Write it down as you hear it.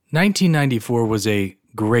1994 was a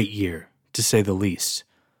great year, to say the least.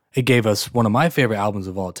 It gave us one of my favorite albums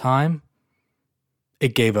of all time.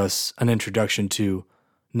 It gave us an introduction to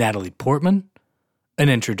Natalie Portman, an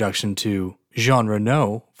introduction to Jean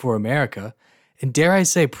Reno for America, and dare I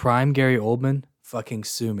say prime Gary Oldman, fucking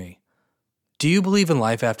sue me. Do you believe in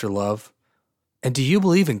life after love? And do you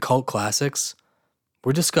believe in cult classics?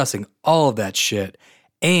 We're discussing all of that shit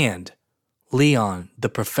and Leon the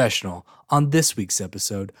Professional on this week's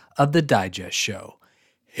episode of The Digest Show.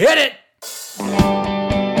 Hit it!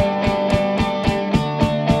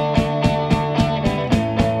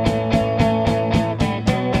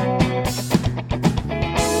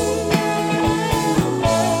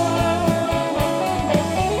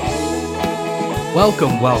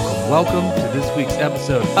 Welcome to this week's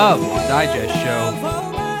episode of The Digest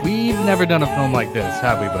Show. We've never done a film like this,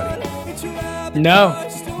 have we, buddy?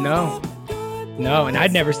 No, and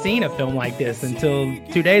I'd never seen a film like this until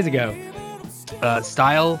 2 days ago.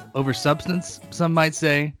 Style over substance, some might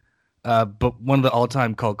say, but one of the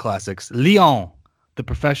all-time cult classics, Leon the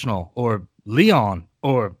Professional, or Leon,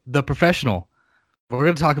 or The Professional. We're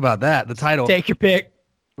going to talk about that, the title. Take your pick.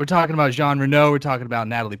 We're talking about Jean Reno. We're talking about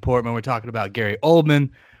Natalie Portman. We're talking about Gary Oldman.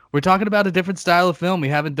 We're talking about a different style of film we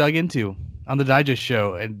haven't dug into on the Digest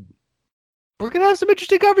Show. And we're going to have some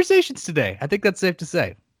interesting conversations today. I think that's safe to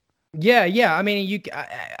say. Yeah. I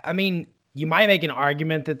mean, you might make an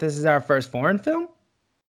argument that this is our first foreign film.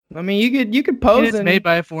 I mean, you could pose. And it's made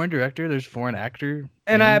by a foreign director. There's a foreign actor.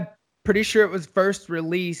 And I'm pretty sure it was first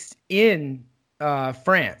released in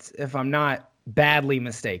France, if I'm not badly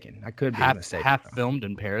mistaken. I could be mistaken. Half filmed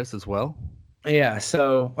in Paris as well. Yeah,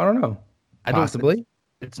 so I don't know. Possibly.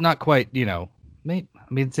 It's not quite,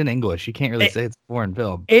 it's in English. You can't really say it's a foreign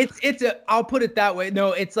film. I'll put it that way.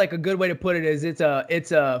 No, it's like a good way to put it is it's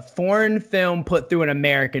a foreign film put through an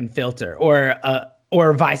American filter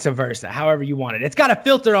or vice versa, however you want it. It's got a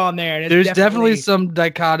filter on there. And there's definitely some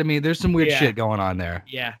dichotomy. There's some weird shit going on there.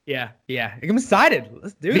 Yeah. I'm excited.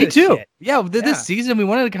 Let's do this. Me too. Shit. Yeah, this season we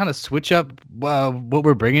wanted to kind of switch up what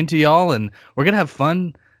we're bringing to y'all, and we're gonna have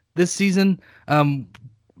fun this season.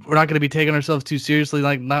 We're not gonna be taking ourselves too seriously,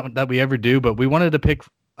 like not that we ever do, but we wanted to pick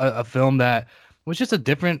a film that was just a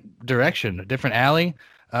different direction, a different alley.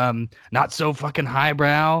 Not so fucking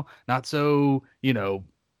highbrow, not so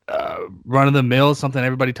run of the mill, something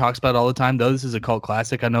everybody talks about all the time. Though this is a cult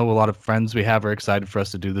classic, I know a lot of friends we have are excited for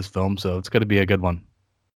us to do this film, so it's going to be a good one.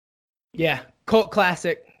 Yeah, cult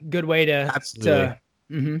classic, good way to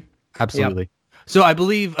absolutely. Absolutely. Yep. So I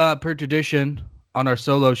believe, per tradition, on our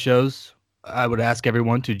solo shows, I would ask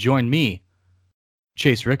everyone to join me,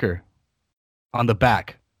 Chase Ricker, on the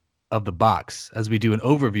back of the box as we do an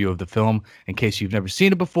overview of the film in case you've never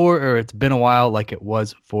seen it before or it's been a while, like it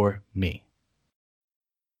was for me.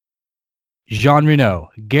 Jean Reno,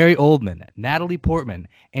 Gary Oldman, Natalie Portman,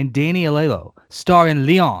 and Danny Aiello star in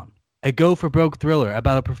Leon, a go-for-broke thriller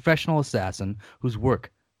about a professional assassin whose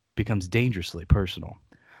work becomes dangerously personal.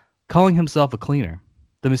 Calling himself a cleaner,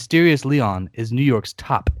 the mysterious Leon is New York's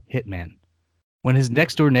top hitman. When his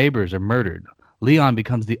next-door neighbors are murdered, Leon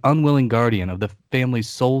becomes the unwilling guardian of the family's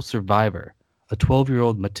sole survivor, a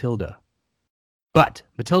 12-year-old Matilda. But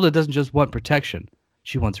Matilda doesn't just want protection,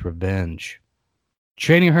 she wants revenge.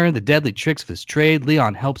 Training her in the deadly tricks of his trade,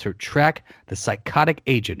 Leon helps her track the psychotic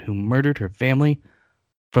agent who murdered her family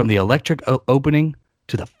from the electric opening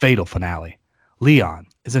to the fatal finale. Leon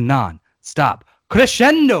is a non-stop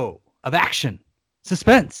crescendo of action,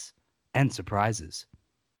 suspense, and surprises.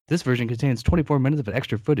 This version contains 24 minutes of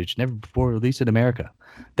extra footage never before released in America.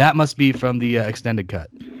 That must be from the extended cut.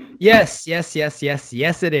 Yes,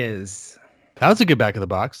 it is. That was a good back of the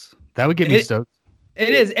box. That would get me stoked. It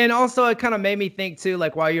is. And also it kind of made me think too,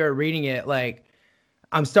 like while you were reading it, like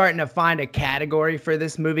I'm starting to find a category for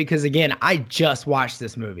this movie. Cause again, I just watched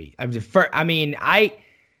this movie. I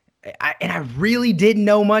really didn't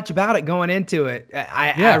know much about it going into it.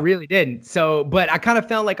 I really didn't. So, but I kind of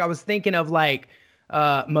felt like I was thinking of like,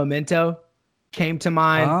 Memento came to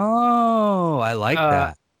mind. Oh, I like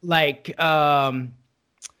that.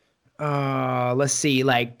 Let's see,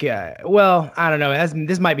 well, I don't know.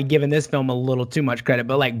 This might be giving this film a little too much credit,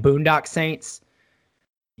 but like Boondock Saints.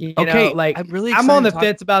 I'm on the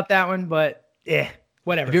fence about that one, but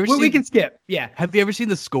whatever. We can skip. Yeah. Have you ever seen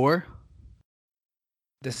The Score?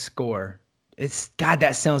 The Score.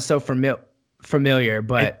 That sounds so familiar,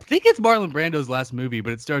 but I think it's Marlon Brando's last movie,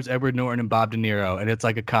 but it stars Edward Norton and Bob De Niro, and it's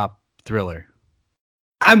like a cop thriller.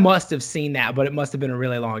 I must have seen that, but it must have been a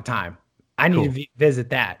really long time. I need to visit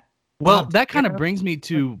that. Well, that kind of brings me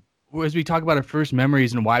to, as we talk about our first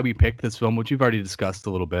memories and why we picked this film, which we've already discussed a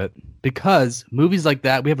little bit, because movies like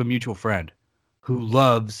that, we have a mutual friend who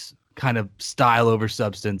loves kind of style over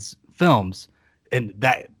substance films. And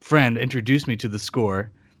that friend introduced me to the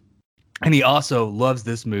score. And he also loves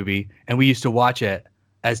this movie. And we used to watch it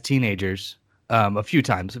as teenagers a few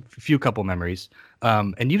times, a few couple memories.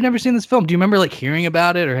 And you've never seen this film. Do you remember like hearing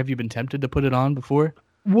about it, or have you been tempted to put it on before?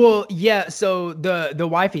 Well, yeah. So the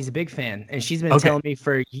wifey's a big fan, and she's been telling me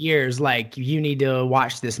for years, like, you need to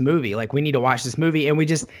watch this movie. Like, we need to watch this movie. And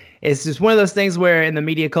it's just one of those things where in the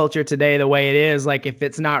media culture today, the way it is, like, if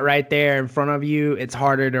it's not right there in front of you, it's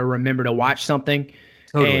harder to remember to watch something.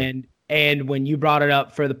 Totally. And when you brought it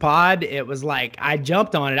up for the pod, it was like, I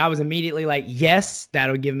jumped on it. I was immediately like, yes,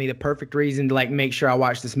 that'll give me the perfect reason to like make sure I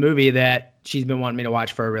watch this movie that she's been wanting me to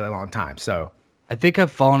watch for a really long time. So I think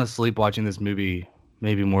I've fallen asleep watching this movie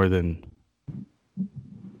maybe more than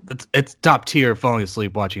it's top tier falling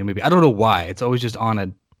asleep watching a movie. I don't know why. It's always just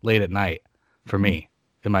on late at night for me,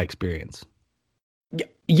 in my experience.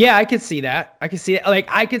 Yeah, I could see that. I could see it. Like,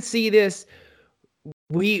 I could see this.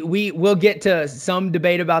 We'll get to some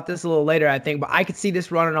debate about this a little later, I think, but I could see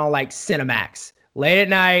this running on like Cinemax late at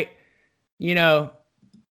night, you know.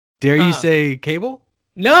 Dare you say cable?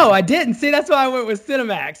 No, I didn't. See, that's why I went with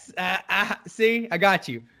Cinemax. See, I got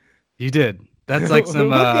you. You did. That's like some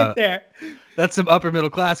we'll get there. That's some upper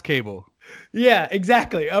middle class cable. Yeah,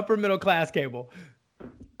 exactly. Upper middle class cable.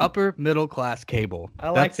 Upper middle class cable. I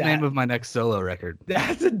like That's the name of my next solo record.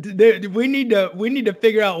 We need to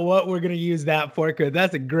figure out what we're gonna use that for, because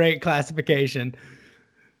that's a great classification.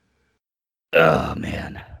 Oh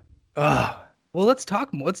man. Well, let's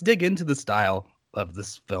talk more. Let's dig into the style of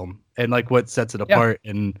this film and like what sets it apart.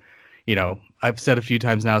 Yeah. And you know, I've said a few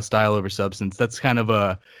times now, style over substance. That's kind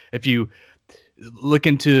of if you look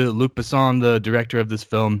into Luc Besson, the director of this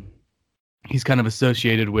film, he's kind of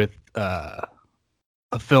associated with a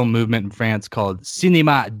film movement in France called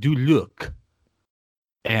Cinéma du Luc,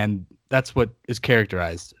 and that's what is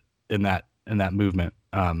characterized in that movement.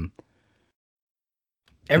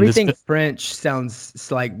 Everything French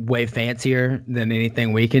sounds like way fancier than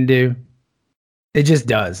anything we can do. It just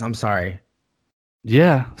does. I'm sorry.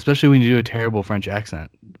 Yeah, especially when you do a terrible French accent.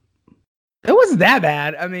 It wasn't that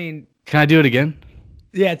bad. I mean, can I do it again?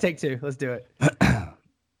 Yeah, take two. Let's do it.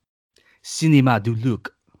 Cinéma du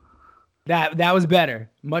Luc. That was better.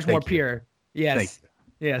 Much more pure. Yes.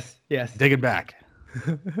 Yes. Dig it back.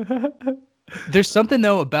 There's something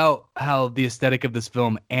though about how the aesthetic of this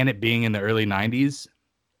film, and it being in the early 90s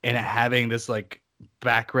and it having this like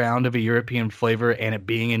background of a European flavor, and it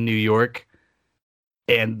being in New York,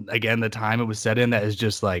 and again the time it was set in, that is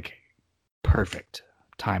just like perfect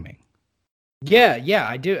timing. Yeah,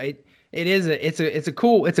 I do. It's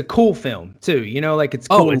a cool film too. You know, like it's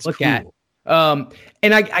cool to look at.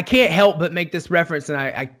 And I can't help but make this reference, and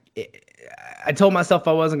I told myself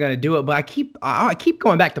I wasn't going to do it, but I keep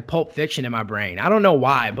going back to Pulp Fiction in my brain. I don't know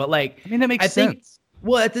why, but like, I mean, that makes sense.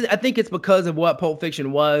 Well, I think it's because of what Pulp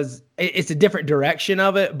Fiction was. It's a different direction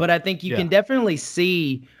of it, but I think you can definitely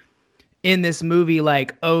see in this movie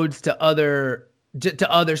like odes to other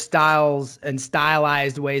styles and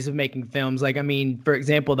stylized ways of making films. Like, I mean, for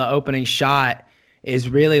example, the opening shot is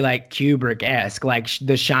really like Kubrick-esque, like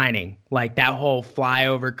The Shining, like that whole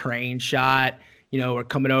flyover crane shot. You know, we're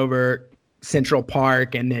coming over Central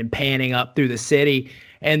Park and then panning up through the city,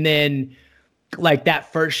 and then like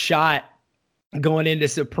that first shot going into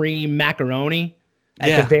Supreme Macaroni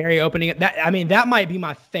at the very opening. That might be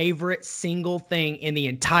my favorite single thing in the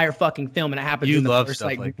entire fucking film, and it happens in the first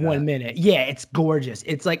like 1 minute. Yeah, it's gorgeous.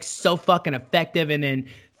 It's like so fucking effective, and then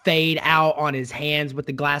fade out on his hands with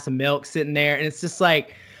the glass of milk sitting there, and it's just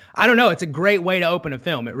like, I don't know, it's a great way to open a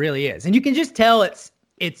film. It really is, and you can just tell it's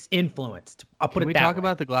influenced. I'll put it that way. Can we talk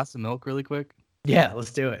about the glass of milk really quick? Yeah,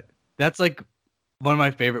 let's do it. That's like one of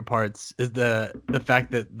my favorite parts, is the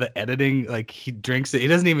fact that the editing, like he drinks it. He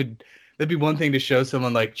doesn't even, that'd be one thing to show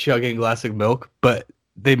someone like chugging a glass of milk, but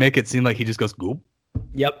they make it seem like he just goes goop.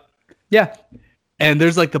 Yep. Yeah. And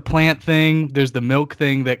there's like the plant thing, there's the milk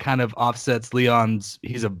thing that kind of offsets Leon's,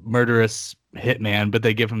 he's a murderous hitman, but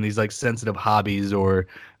they give him these like sensitive hobbies or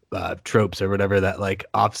tropes or whatever that like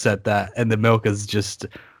offset that. And the milk is just,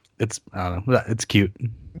 I don't know, it's cute.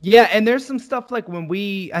 Yeah, and there's some stuff like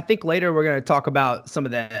I think later we're going to talk about some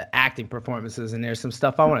of the acting performances, and there's some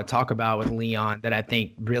stuff I want to talk about with Leon that I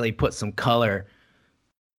think really put some color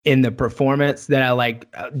in the performance that I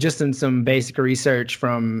like, just in some basic research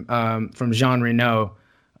from Jean Reno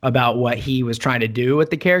about what he was trying to do with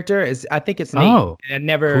the character. I think it's neat. Oh, and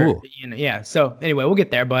never, cool. Yeah. So anyway, we'll get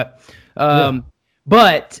there, but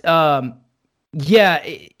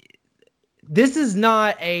this is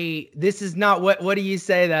not what do you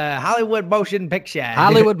say, the Hollywood motion picture?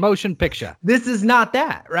 Hollywood motion picture. This is not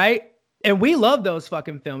that, right? And we love those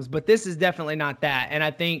fucking films, but this is definitely not that. And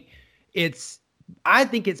I think it's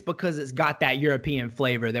because it's got that European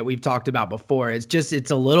flavor that we've talked about before.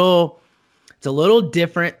 It's a little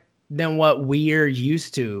different than what we're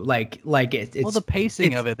used to. It's the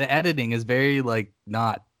pacing of it, the editing is very like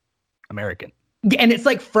not American. And it's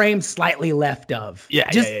like framed slightly left of.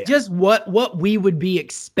 Just what we would be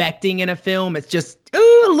expecting in a film. It's just a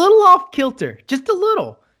little off kilter, just a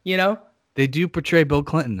little, you know? They do portray Bill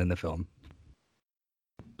Clinton in the film.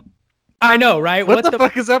 I know, right? What the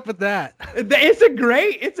fuck is up with that? It's a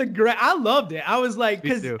great, I loved it. I was like,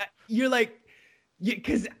 because you're like,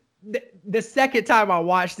 because the second time I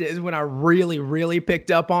watched it is when I really, really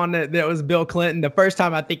picked up on it that it was Bill Clinton. The first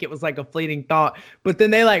time I think it was like a fleeting thought, but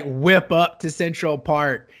then they like whip up to Central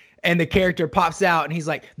Park and the character pops out and he's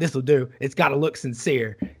like, "This'll do. It's got to look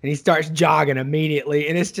sincere." And he starts jogging immediately.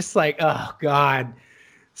 And it's just like, oh God,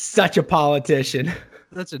 such a politician.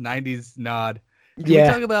 Such a 90s nod. Can we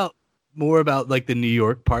talk about more about like the New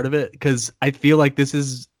York part of it? Because I feel like this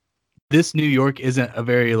New York isn't a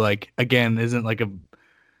very like, again, isn't like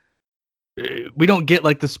we don't get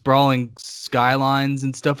like the sprawling skylines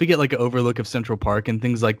and stuff. We get like an overlook of Central Park and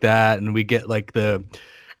things like that. And we get like the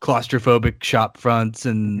claustrophobic shop fronts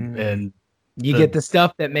and you get the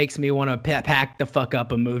stuff that makes me want to pack the fuck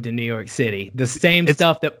up and move to New York City. The same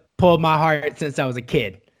stuff that pulled my heart since I was a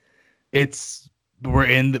kid. They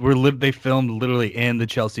filmed literally in the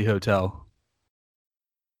Chelsea Hotel.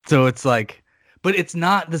 So it's like, but it's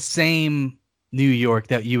not the same New York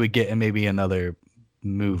that you would get in maybe another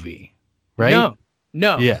movie, right?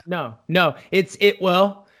 No.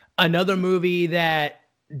 Well, another movie that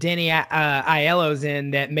Danny Aiello's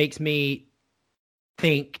in that makes me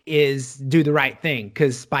think is Do the Right Thing,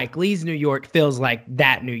 because Spike Lee's New York feels like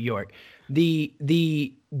that New York. The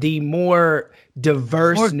more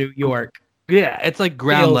diverse New York. Yeah, it's like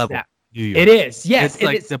ground level New York. It is. Yes, it's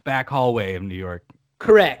like the back hallway of New York.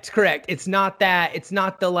 Correct. It's not that. It's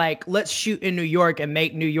not the like, let's shoot in New York and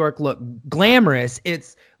make New York look glamorous.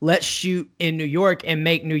 It's let's shoot in New York and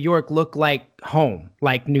make New York look like home,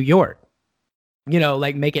 like New York. You know,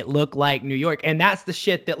 like make it look like New York. And that's the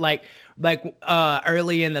shit that like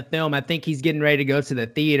early in the film, I think he's getting ready to go to the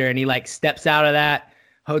theater and he like steps out of that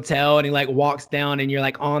hotel and he like walks down and you're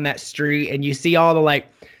like on that street and you see all the like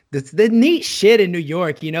the neat shit in New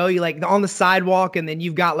York, you know, you like on the sidewalk and then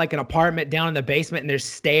you've got like an apartment down in the basement and there's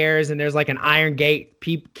stairs and there's like an iron gate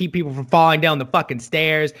keep people from falling down the fucking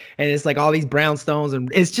stairs and it's like all these brownstones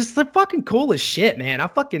and it's just the fucking coolest shit, man.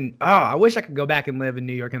 I wish I could go back and live in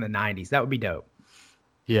New York in the 90s. That would be dope.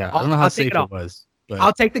 Yeah, I don't know how safe it was. But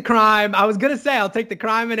I'll take the crime. I was going to say I'll take the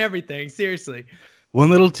crime and everything. Seriously. One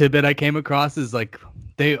little tidbit I came across is like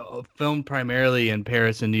they filmed primarily in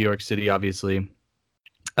Paris and New York City, obviously.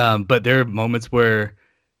 But there are moments where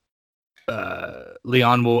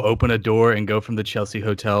Leon will open a door and go from the Chelsea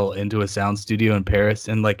Hotel into a sound studio in Paris.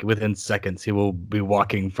 And like within seconds, he will be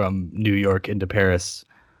walking from New York into Paris,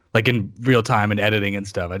 like in real time and editing and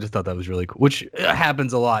stuff. I just thought that was really cool, which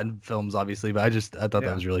happens a lot in films, obviously. But I thought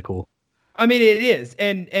that was really cool. I mean, it is.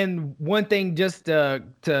 And one thing just to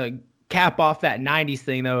cap off that 90s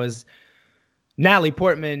thing, though, is Natalie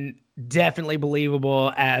Portman definitely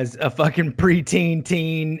believable as a fucking preteen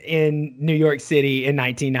teen in New York City in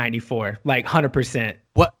 1994, like 100%.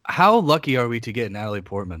 How lucky are we to get Natalie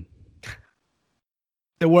Portman?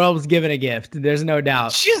 The world was given a gift. There's no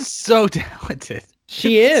doubt. She's so talented.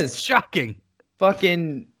 She is shocking.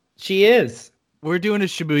 Fucking, she is. We're doing a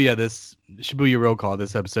Shibuya roll call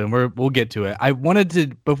this episode, and we'll get to it. I wanted to,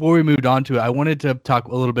 before we moved on to it, I wanted to talk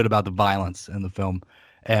a little bit about the violence in the film.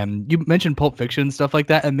 And you mentioned Pulp Fiction and stuff like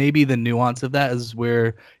that, and maybe the nuance of that is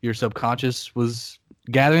where your subconscious was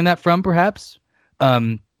gathering that from, perhaps.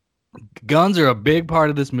 Guns are a big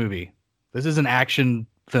part of this movie. This is an action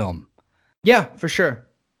film. Yeah, for sure.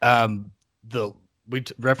 We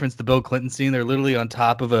referenced the Bill Clinton scene. They're literally on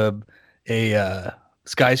top of a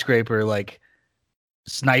skyscraper, like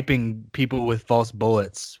sniping people with false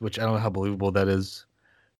bullets, which I don't know how believable that is.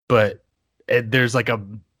 But there's like a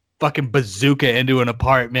fucking bazooka into an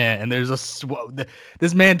apartment, and there's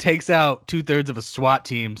this man takes out 2/3 of a SWAT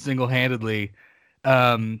team single-handedly.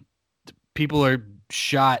 People are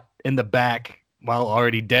shot in the back while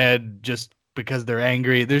already dead just because they're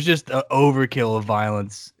angry. There's just an overkill of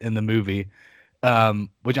violence in the movie,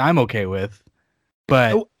 which I'm okay with.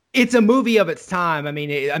 But it's a movie of its time. I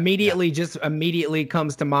mean, it immediately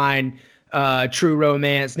comes to mind True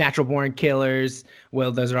Romance, Natural Born Killers.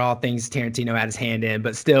 Well, those are all things Tarantino had his hand in,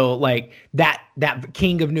 but still, like that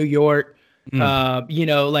King of New York, You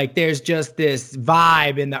know, like there's just this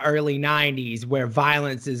vibe in the early 90s where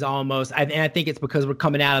violence is almost, and I think it's because we're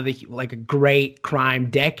coming out of like a great crime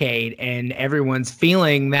decade and everyone's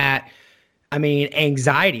feeling that, I mean,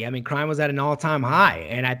 anxiety. I mean, crime was at an all-time high.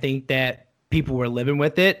 And I think that people were living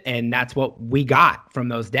with it. And that's what we got from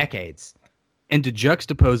those decades. And to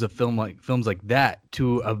juxtapose films like that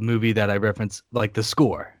to a movie that I reference, like The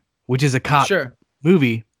Score, which is a cop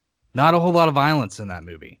movie, not a whole lot of violence in that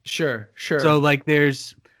movie. Sure. So like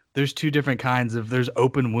there's two different kinds of, there's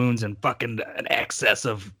open wounds and fucking an excess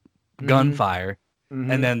of gunfire,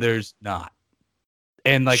 and then there's not.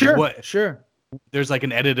 And like there's like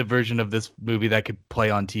an edited version of this movie that could play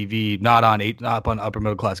on TV, not on upper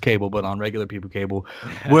middle class cable, but on regular people cable,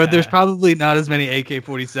 where there's probably not as many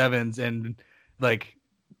AK-47s and like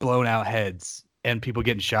blown out heads and people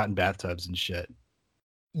getting shot in bathtubs and shit.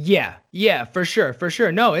 Yeah, for sure.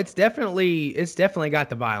 No, it's definitely got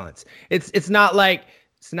the violence. It's not like,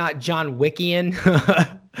 it's not John Wickian.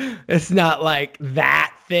 It's not like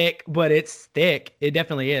that thick, but it's thick. It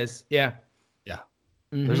definitely is. Yeah.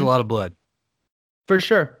 There's a lot of blood. For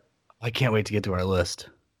sure. I can't wait to get to our list.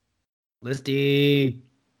 Listy.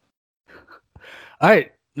 All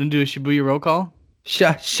right, then do a Shibuya roll call.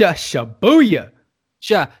 Shibuya.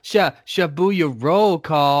 Shibuya roll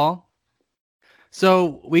call.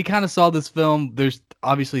 So we kind of saw this film. There's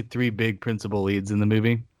obviously 3 big principal leads in the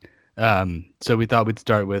movie. So we thought we'd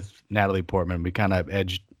start with Natalie Portman. We kind of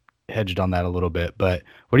hedged on that a little bit. But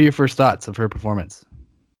what are your first thoughts of her performance?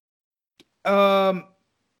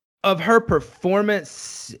 Of her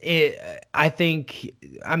performance, it's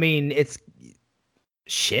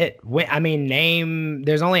shit.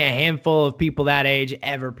 There's only a handful of people that age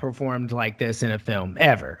ever performed like this in a film,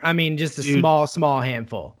 ever. I mean, just a small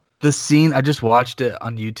handful. The scene, I just watched it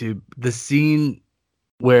on YouTube. The scene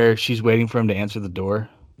where she's waiting for him to answer the door.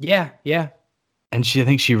 Yeah. And I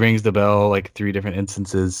think she rings the bell like 3 different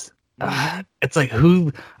instances. It's like,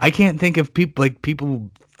 I can't think of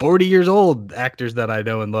people 40 years old, actors that I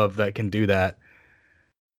know and love that can do that.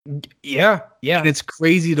 Yeah. And it's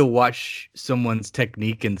crazy to watch someone's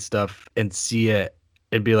technique and stuff and see it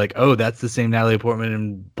and be like, oh, that's the same Natalie Portman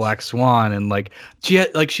in Black Swan. And like,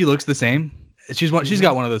 she looks the same. She's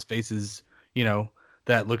got one of those faces, you know,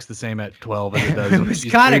 that looks the same at 12 as it does. It was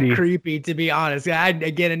kind of creepy, to be honest. I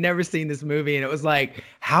had never seen this movie, and it was like,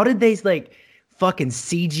 how did they like fucking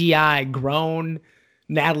CGI grown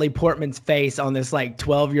Natalie Portman's face on this like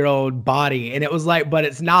 12-year-old body? And it was like, but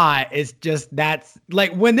it's not. It's just, that's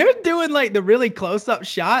like when they're doing like the really close-up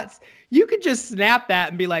shots, you could just snap that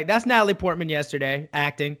and be like, that's Natalie Portman yesterday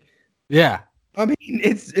acting. Yeah. I mean,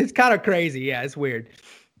 it's kind of crazy. Yeah, it's weird.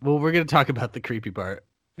 Well, we're going to talk about the creepy part.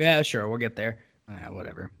 Yeah, sure. We'll get there.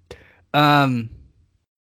 Whatever.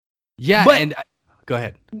 Yeah, but, go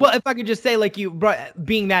ahead. Well, if I could just say, like,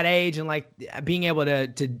 being that age and like being able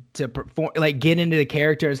to perform, like get into the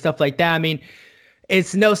character and stuff like that. I mean,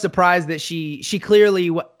 it's no surprise that she clearly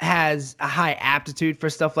has a high aptitude for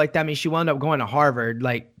stuff like that. I mean, she wound up going to Harvard.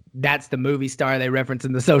 Like, that's the movie star they reference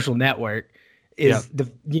in The Social Network.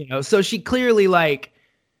 So she clearly, like,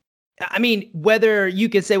 I mean, whether you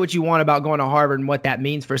could say what you want about going to Harvard and what that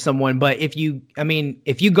means for someone, but if you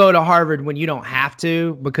go to Harvard when you don't have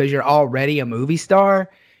to because you're already a movie star,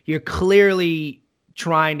 you're clearly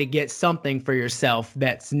trying to get something for yourself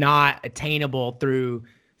that's not attainable through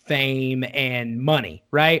fame and money,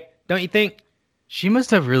 right? Don't you think? She must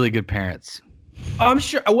have really good parents. I'm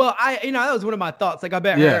sure. Well, that was one of my thoughts. Like, I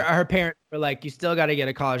bet her parents were like, you still got to get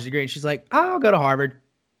a college degree. And she's like, I'll go to Harvard.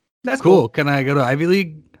 That's cool. Can I go to Ivy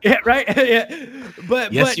League? Yeah, right. Yeah,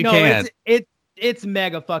 but you no, can. It's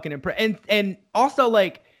mega fucking impressive, and also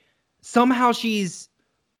like somehow she's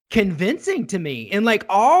convincing to me in like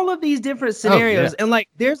all of these different scenarios, and like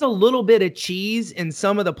there's a little bit of cheese in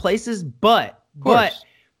some of the places, but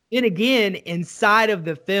then again, inside of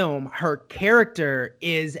the film, her character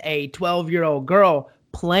is a 12-year-old girl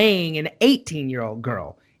playing an 18-year-old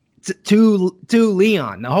girl to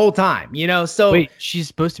Leon the whole time, you know. So wait, she's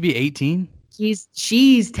supposed to be 18?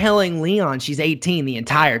 She's telling Leon she's 18 the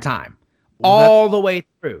entire time, all the way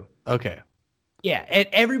through. Okay. Yeah, and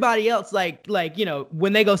everybody else, like you know,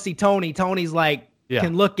 when they go see Tony, Tony's like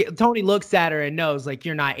Tony looks at her and knows like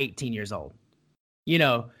you're not 18 years old, you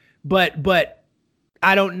know. But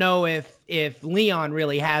I don't know if Leon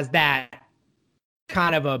really has that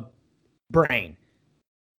kind of a brain.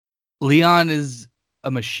 Leon is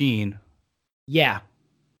a machine. Yeah.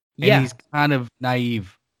 And he's kind of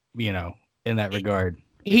naive, you know, in that regard.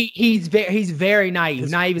 He's very naive.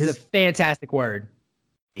 Naive is a fantastic word.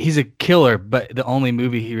 He's a killer, but the only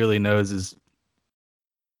movie he really knows is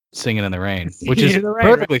Singing in the Rain, which is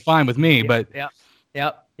perfectly fine with me. But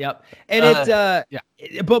Yep. And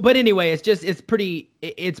but anyway, it's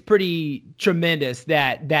pretty tremendous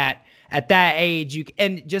that at that age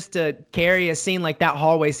and just to carry a scene like that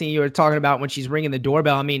hallway scene you were talking about when she's ringing the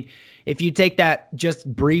doorbell. I mean, if you take that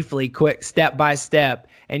just briefly, quick, step by step,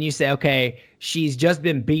 and you say, okay, she's just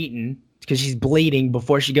been beaten because she's bleeding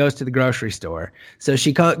before she goes to the grocery store. So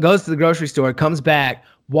she goes to the grocery store, comes back,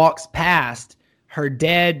 walks past her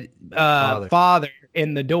dead father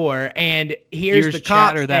in the door, and here's the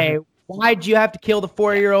cop say, why'd you have to kill the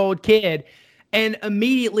 4-year-old kid? And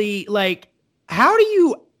immediately, like, how do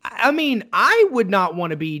you, I mean, I would not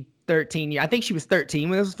want to be 13. I think she was 13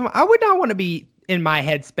 when this was filmed. I would not want to be in my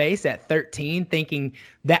headspace at 13 thinking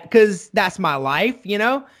that, because that's my life, you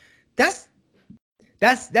know? That's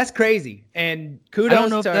crazy. And kudos. I don't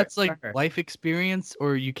know if that's like life experience,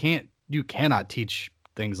 or you cannot teach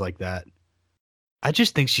things like that. I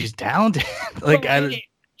just think she's talented. Like,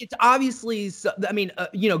 it's obviously, I mean,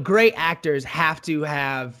 great actors have to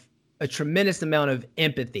have a tremendous amount of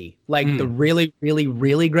empathy, like the really, really,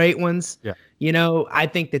 really great ones. Yeah. You know, I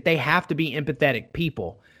think that they have to be empathetic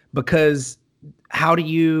people, because how do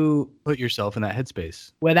you put yourself in that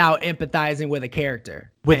headspace without empathizing with a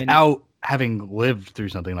character? Without having lived through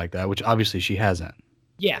something like that, which obviously she hasn't.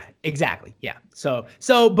 Yeah, exactly. Yeah. So,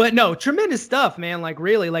 but no, tremendous stuff, man. Like,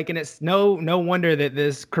 really, like, and it's no wonder that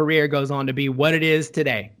this career goes on to be what it is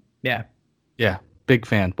today. Yeah. Yeah. Big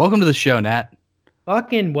fan. Welcome to the show, Nat.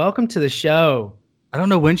 Fucking welcome to the show. I don't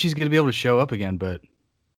know when she's going to be able to show up again, but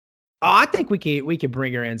I think we could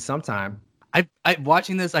bring her in sometime. I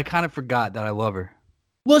watching this, I kind of forgot that I love her.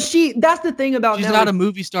 Well, that's the thing about she's not a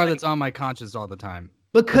movie star that's on my conscience all the time.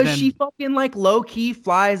 Because she fucking like low key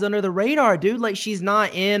flies under the radar, dude. Like, she's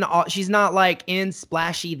not like in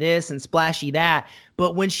splashy this and splashy that.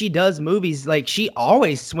 But when she does movies, like, she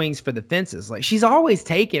always swings for the fences. Like, she's always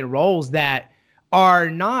taken roles that are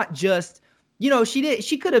not just,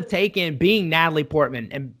 she could have taken being Natalie Portman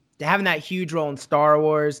and having that huge role in Star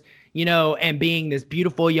Wars, and being this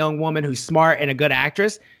beautiful young woman who's smart and a good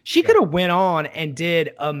actress. She could have went on and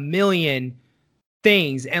did a million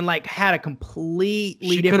things and like had a completely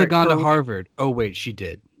different. She could have gone to Harvard. Oh wait, she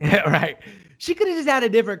did. Right. She could have just had a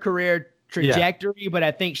different career trajectory, but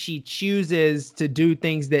I think she chooses to do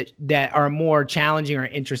things that are more challenging or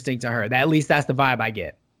interesting to her. At least that's the vibe I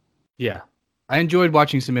get. Yeah. I enjoyed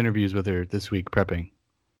watching some interviews with her this week prepping.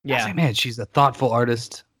 Yeah. I was like, man, she's a thoughtful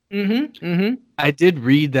artist. Mm-hmm. I did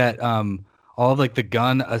read that all of like the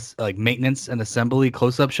gun like maintenance and assembly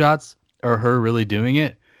close-up shots are her really doing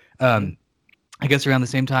it. I guess around the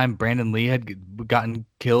same time Brandon Lee had gotten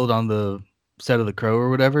killed on the set of The Crow or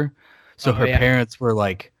whatever. So her parents were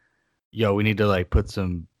like, yo, we need to like put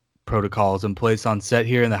some protocols in place on set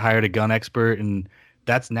here. And they hired a gun expert. And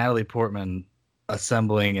that's Natalie Portman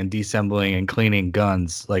assembling and deassembling and cleaning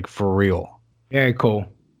guns, like, for real. Very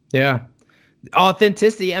cool. Yeah.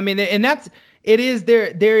 Authenticity. I mean, and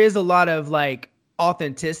there is a lot of like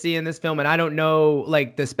authenticity in this film, and I don't know,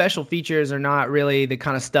 like, the special features are not really the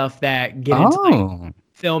kind of stuff that get into like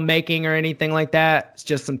filmmaking or anything like that. It's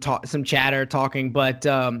just some chatter talking, but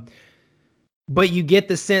you get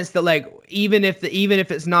the sense that, like, even if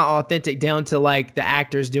it's not authentic down to like the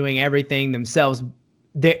actors doing everything themselves,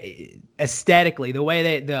 aesthetically, the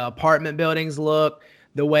way the apartment buildings look,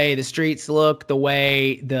 the way the streets look, the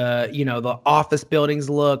way the office buildings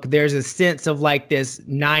look, there's a sense of like this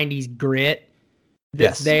 90s grit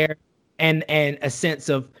that's there, and a sense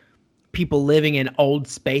of people living in old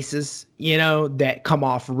spaces, that come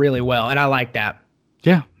off really well. And I like that.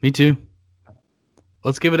 Yeah, me too.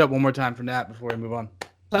 Let's give it up one more time for Nat before we move on.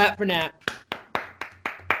 Clap for Nat.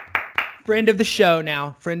 Friend of the show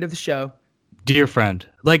now. Friend of the show. Dear friend.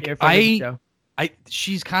 Like, Dear friend of the show.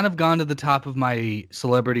 She's kind of gone to the top of my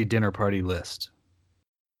celebrity dinner party list.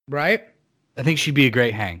 Right? I think she'd be a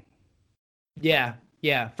great hang. Yeah,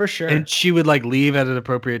 for sure. And she would like leave at an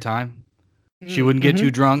appropriate time. She wouldn't get too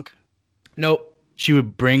drunk. Nope. She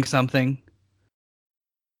would bring something.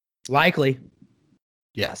 Likely.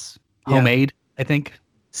 Yes. Homemade, I think.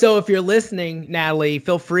 So if you're listening, Natalie,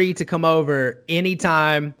 feel free to come over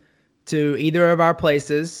anytime to either of our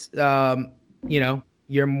places.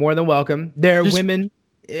 You're more than welcome. There are women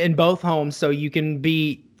in both homes, so you can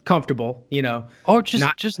be comfortable, Or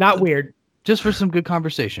just not weird. Just for some good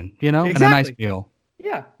conversation, exactly. And a nice meal.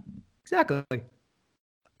 Yeah, exactly.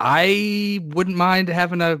 I wouldn't mind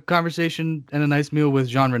having a conversation and a nice meal with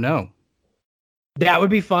Jean Reno. That would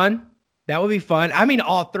be fun. I mean,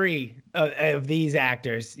 all three of these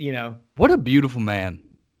actors, What a beautiful man.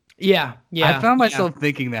 Yeah. I found myself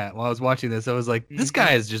thinking that while I was watching this. I was like, this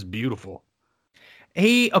guy is just beautiful.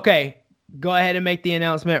 Okay, go ahead and make the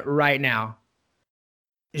announcement right now.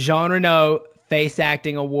 Jean Reno Face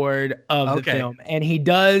Acting Award of the film. And he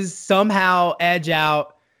does somehow edge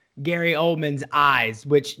out Gary Oldman's eyes,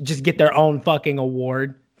 which just get their own fucking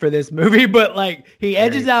award for this movie. But like he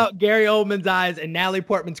edges out Gary Oldman's eyes and Natalie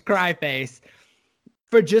Portman's cry face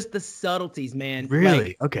for just the subtleties, man. Really?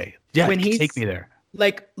 Like, okay. Yeah, when take me there.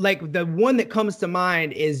 Like the one that comes to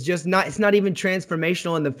mind is just not, it's not even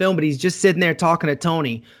transformational in the film, but he's just sitting there talking to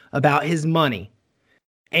Tony about his money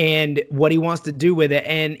and what he wants to do with it.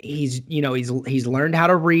 And he's learned how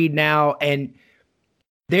to read now. And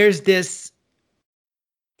there's this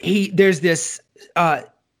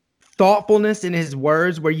thoughtfulness in his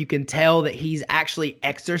words where you can tell that he's actually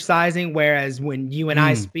exercising. Whereas when you and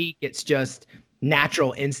I speak, it's just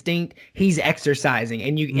natural instinct. He's exercising,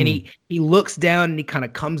 and he looks down and he kind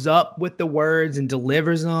of comes up with the words and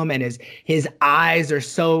delivers them. And his eyes are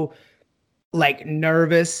so like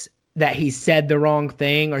nervous that he said the wrong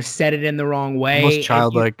thing or said it in the wrong way. Almost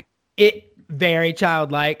childlike. Very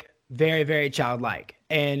childlike, very, very childlike.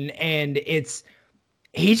 And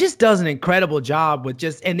he just does an incredible job with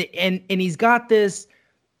just, and he's got this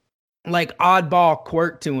like oddball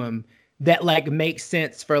quirk to him that like makes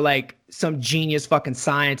sense for like some genius fucking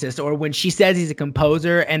scientist. Or when she says he's a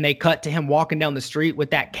composer and they cut to him walking down the street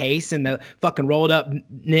with that case and the fucking rolled up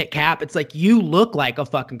knit cap, it's like, you look like a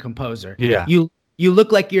fucking composer. Yeah. You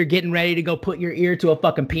look like you're getting ready to go put your ear to a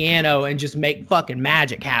fucking piano and just make fucking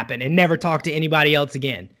magic happen and never talk to anybody else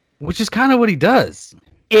again. Which is kind of what he does.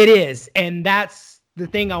 It is. And that's the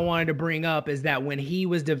thing I wanted to bring up, is that when he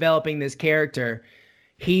was developing this character,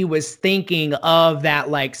 he was thinking of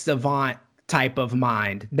that like savant type of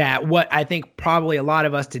mind, that what I think probably a lot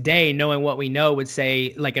of us today, knowing what we know, would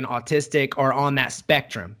say like an autistic or on that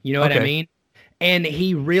spectrum. You know what I mean? And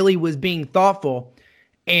he really was being thoughtful.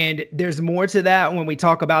 And there's more to that when we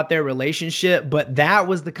talk about their relationship. But that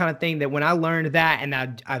was the kind of thing that when I learned that and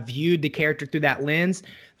I viewed the character through that lens,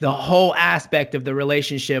 the whole aspect of the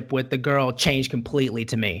relationship with the girl changed completely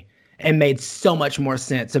to me and made so much more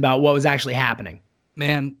sense about what was actually happening.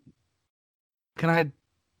 Man, can I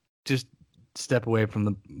just step away from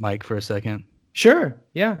the mic for a second? Sure.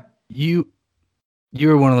 Yeah.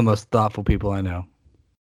 You're one of the most thoughtful people I know.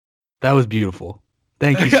 That was beautiful.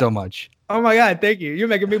 Thank you so much. Oh my God. Thank you. You're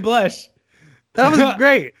making me blush. That was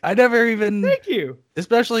great. I never even... Thank you.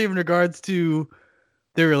 Especially in regards to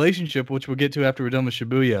their relationship, which we'll get to after we're done with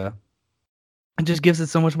Shibuya. It just gives it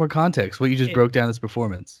so much more context, what you just broke down as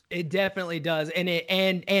performance. It definitely does. And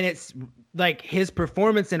it's like his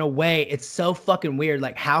performance in a way, it's so fucking weird.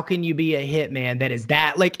 Like, how can you be a hitman that is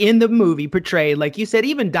that, like in the movie portrayed, like you said,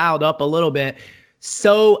 even dialed up a little bit,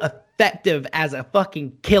 so effective as a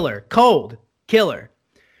fucking killer, cold killer,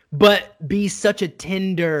 but be such a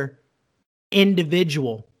tender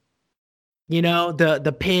individual. You know,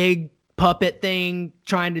 the pig puppet thing,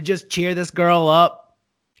 trying to just cheer this girl up.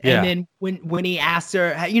 And then when he asks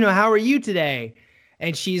her, how are you today?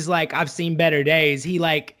 And she's like, I've seen better days. He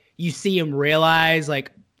like, you see him realize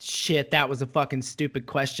like, shit, that was a fucking stupid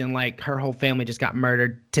question. Like her whole family just got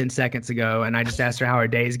murdered 10 seconds ago. And I just asked her how her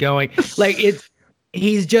day's going. Like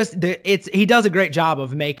he does a great job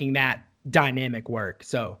of making that dynamic work.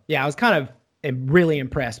 So yeah, I was kind of really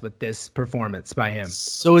impressed with this performance by him.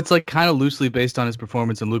 So it's like kind of loosely based on his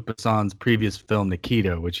performance in Luc Besson's previous film,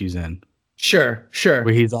 Nikita, which he's in. Sure. Where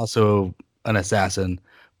he's also an assassin.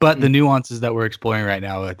 But the nuances that we're exploring right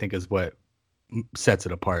now, I think, is what sets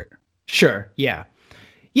it apart. Sure. Yeah.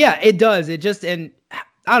 Yeah, it does. It just, and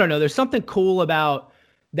I don't know, there's something cool about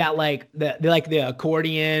that, like the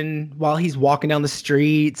accordion while he's walking down the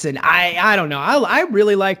streets. And I don't know. I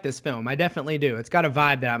really like this film. I definitely do. It's got a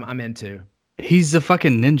vibe that I'm into. He's a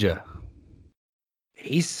fucking ninja.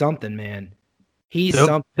 He's something, man. He's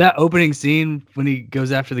something. That opening scene when he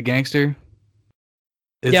goes after the gangster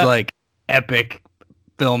is like epic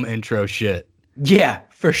film intro shit. Yeah,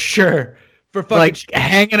 for sure. For fucking like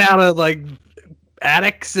hanging out of like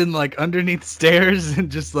attics and like underneath stairs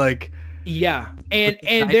and just like and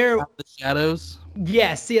there the shadows.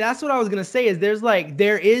 Yeah, see, that's what I was gonna say. Is there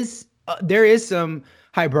is some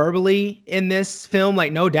hyperbole in this film,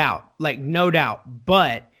 like no doubt,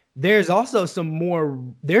 but there's also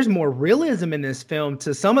there's more realism in this film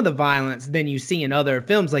to some of the violence than you see in other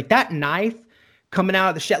films. Like that knife coming out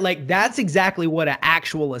of the shed, like that's exactly what an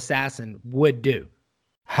actual assassin would do.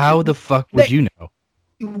 How the fuck would you know?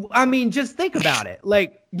 I mean, just think about it.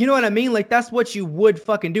 Like, you know what I mean? Like that's what you would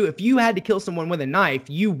fucking do. If you had to kill someone with a knife,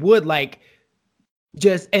 you would like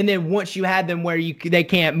just, and then once you had them where they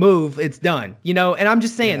can't move, it's done, you know? And I'm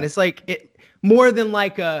just saying, it's like it more than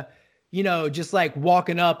like a, you know, just like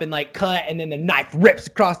walking up and like cut, and then the knife rips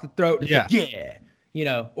across the throat. Yeah. Like, yeah. You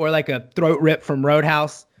know, or like a throat rip from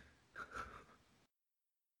Roadhouse.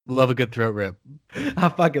 Love a good throat rip. I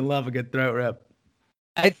fucking love a good throat rip.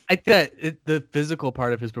 I think that the physical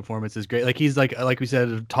part of his performance is great. Like he's like we said,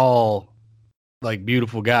 a tall, like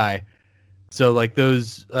beautiful guy. So like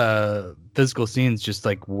those physical scenes just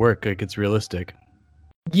like work. Like it's realistic.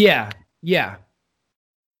 Yeah. Yeah.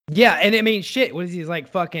 Yeah. And I mean, shit, what is he like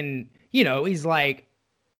fucking, you know, he's like,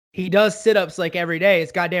 he does sit-ups like every day.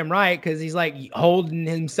 It's goddamn right. Cause he's like holding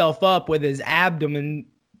himself up with his abdomen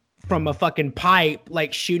from a fucking pipe,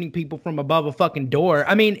 like shooting people from above a fucking door.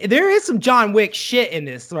 I mean, there is some John Wick shit in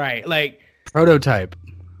this, right? Like prototype.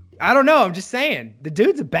 I don't know. I'm just saying the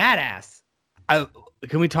dude's a badass.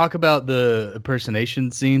 Can we talk about the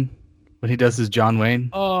impersonation scene when he does his John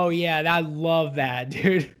Wayne? Oh yeah. I love that,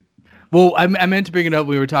 dude. Well, I meant to bring it up.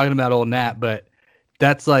 We were talking about old Nat, but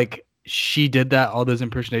that's like, she did that, all those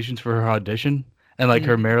impersonations for her audition. And like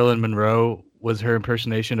her Marilyn Monroe was her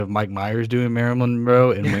impersonation of Mike Myers doing Marilyn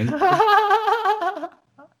Monroe in Wayne.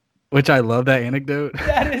 Which I love that anecdote.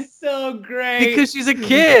 That is so great. Because she's a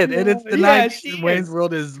kid and it's the night Wayne's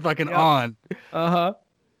World is fucking on. Uh-huh.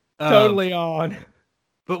 Totally on.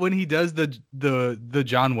 But when he does the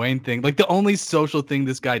John Wayne thing, like the only social thing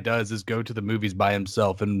this guy does is go to the movies by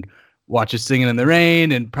himself and watch us Singing in the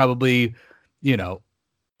Rain and probably, you know,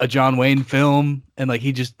 a John Wayne film. And like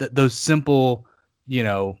he just, those simple, you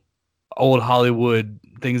know, old Hollywood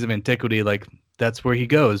things of antiquity, like that's where he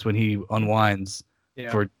goes when he unwinds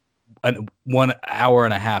for 1 hour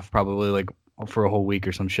and a half, probably like for a whole week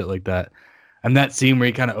or some shit like that. And that scene where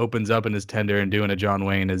he kind of opens up and is tender and doing a John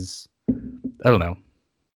Wayne is, I don't know.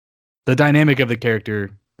 The dynamic of the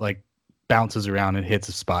character like bounces around and hits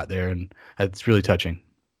a spot there, and it's really touching.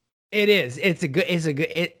 It is.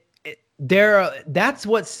 That's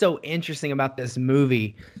what's so interesting about this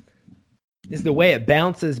movie is the way it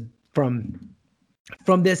bounces from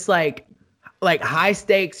this like high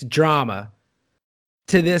stakes drama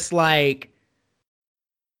to this like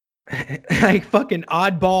fucking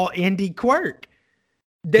oddball indie quirk.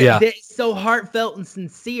 That's so heartfelt and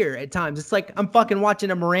sincere at times. It's like I'm fucking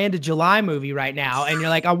watching a Miranda July movie right now, and you're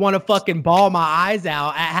like, I want to fucking bawl my eyes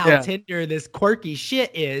out at how tender this quirky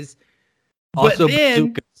shit is. Also, but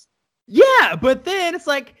then it's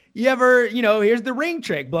like, you ever, you know, here's the ring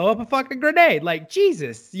trick, blow up a fucking grenade. Like,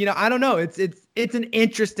 Jesus, you know, I don't know. It's an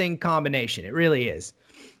interesting combination. It really is.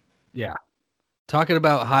 Yeah. Talking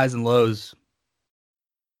about highs and lows.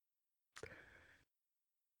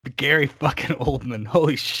 Gary fucking Oldman.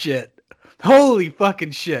 Holy shit. Holy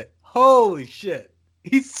fucking shit. Holy shit.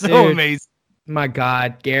 He's so amazing. My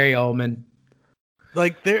God, Gary Oldman.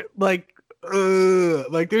 Like there's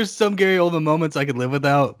some Gary Oldman moments I could live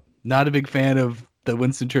without. Not a big fan of the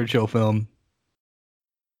Winston Churchill film.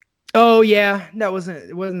 Oh yeah, it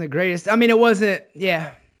wasn't the greatest. I mean, it wasn't.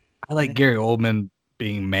 Yeah. I like Gary Oldman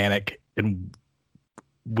being manic and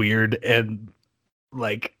weird and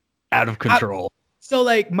like out of control. So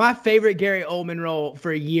like my favorite Gary Oldman role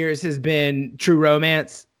for years has been True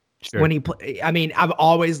Romance. Sure. When he I mean, I've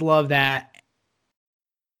always loved that.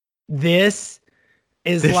 This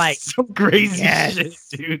is like some crazy shit,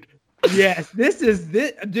 dude. Yes, this is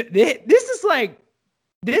like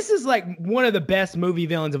one of the best movie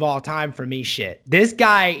villains of all time for me. Shit, this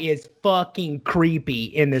guy is fucking creepy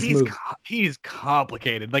in this movie. He's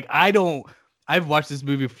complicated. Like I've watched this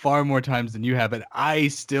movie far more times than you have, and I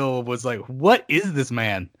still was like, what is this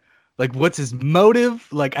man? Like, what's his motive?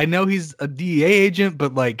 Like, I know he's a DEA agent,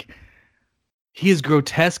 but like, he is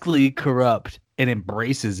grotesquely corrupt and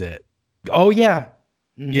embraces it. Oh yeah,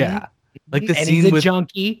 yeah. Like the and scene he's a with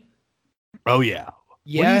junkie. Oh yeah.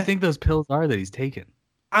 Yeah. What do you think those pills are that he's taking?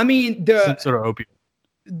 I mean, some sort of opiate.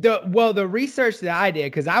 The research that I did,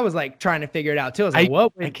 because I was like trying to figure it out too. I was like,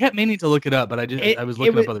 what? I kept meaning to look it up, but I was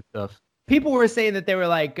looking up other stuff. People were saying that they were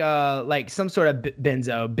like some sort of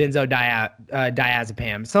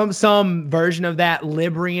benzodiazepam, some version of that.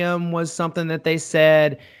 Librium was something that they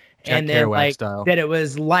said, Jack and then Kerouac like style. That it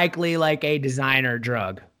was likely like a designer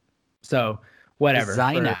drug. So whatever.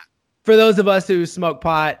 Designer. For those of us who smoke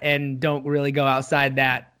pot and don't really go outside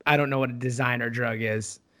that, I don't know what a designer drug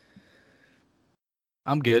is.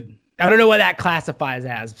 I'm good. I don't know what that classifies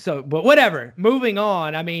as. So, but whatever. Moving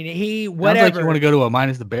on. I mean, whatever. Sounds like you want to go to a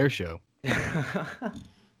Minus the Bear show.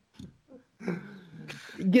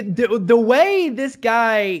 The way this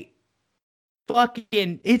guy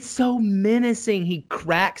it's so menacing. He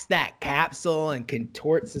cracks that capsule and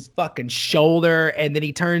contorts his fucking shoulder, and then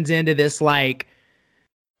he turns into this like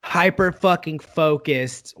hyper fucking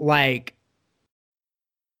focused, like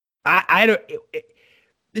I don't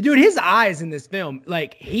Dude, his eyes in this film,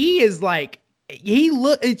 like he is like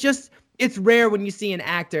it's rare when you see an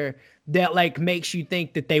actor that like makes you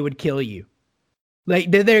think that they would kill you.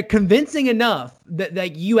 Like they're convincing enough that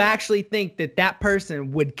like you actually think that that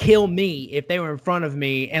person would kill me if they were in front of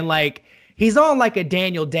me. And like he's on like a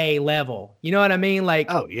Daniel Day level. You know what I mean? Like,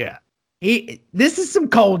 oh yeah, this is some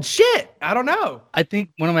cold shit. I don't know. I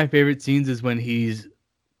think one of my favorite scenes is when he's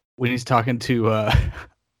talking to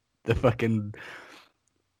the fucking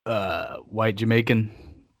white Jamaican.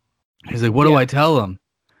 He's like, what do I tell him?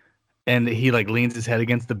 And he like leans his head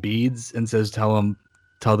against the beads and says, tell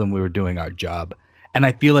them we were doing our job. And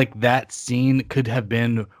I feel like that scene could have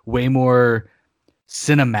been way more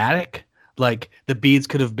cinematic. Like the beads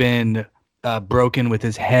could have been broken with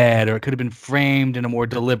his head, or it could have been framed in a more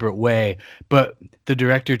deliberate way. But the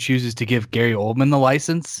director chooses to give Gary Oldman the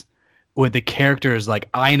license, where the character is like,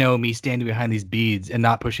 I know me standing behind these beads and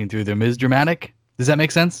not pushing through them is dramatic. Does that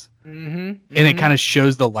make sense? Mm-hmm. And it kind of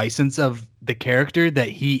shows the license of the character, that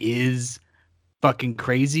he is fucking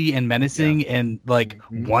crazy and menacing and like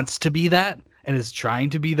wants to be that and is trying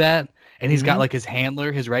to be that. And he's got like his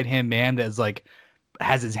handler, his right hand man, that's like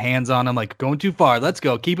has his hands on him, like going too far. Let's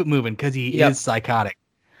go, keep it moving, because he is psychotic.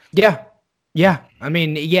 Yeah, yeah. I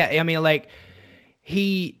mean, like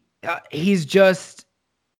he's just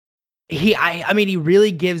I mean, he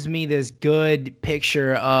really gives me this good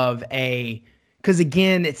picture of because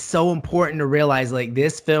again, it's so important to realize like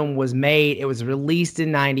this film was made, it was released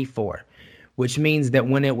in 94, which means that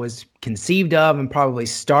when it was conceived of and probably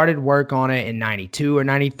started work on it in 92 or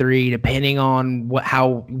 93, depending on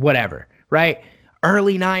whatever, right?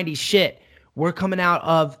 Early 90s shit. We're coming out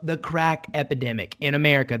of the crack epidemic in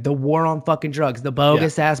America, the war on fucking drugs, the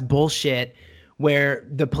bogus ass bullshit where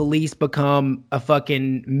the police become a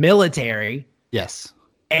fucking military. Yes.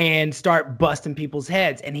 And start busting people's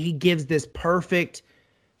heads. And he paints this perfect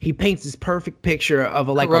picture of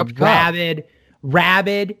a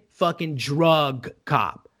rabid fucking drug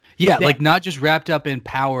cop. Yeah, like not just wrapped up in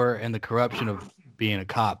power and the corruption of being a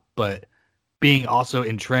cop, but being also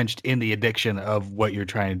entrenched in the addiction of what you're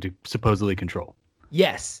trying to supposedly control.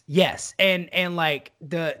 Yes. And like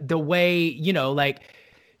the way, you know, like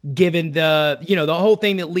given the, you know, the whole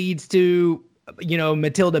thing that leads to, you know,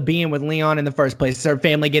 Matilda being with Leon in the first place, her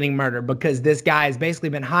family getting murdered because this guy has basically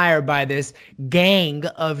been hired by this gang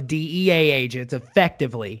of DEA agents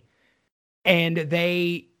effectively. And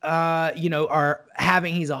they, you know,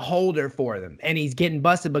 he's a holder for them, and he's getting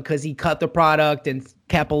busted because he cut the product and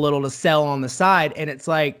kept a little to sell on the side. And it's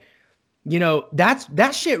like, you know,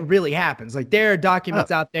 that shit really happens. Like there are documents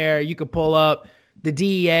out there you could pull up. The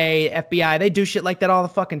DEA, FBI, they do shit like that all the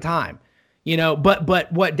fucking time. You know,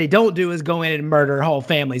 but what they don't do is go in and murder whole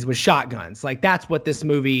families with shotguns. Like that's what this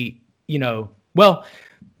movie, you know. Well,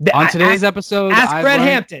 on today's episode, ask Fred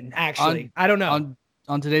Hampton. Actually, I don't know.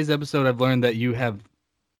 On today's episode, I've learned that you have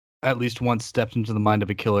at least once stepped into the mind of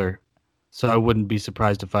a killer. So I wouldn't be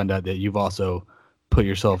surprised to find out that you've also put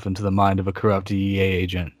yourself into the mind of a corrupt DEA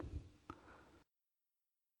agent.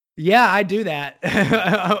 Yeah, I do that.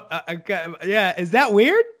 Yeah, is that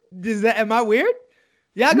weird? Am I weird?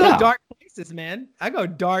 Yeah, I go dark places, man. I go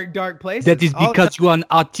dark places. That is because you are an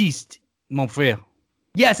artiste, mon frère.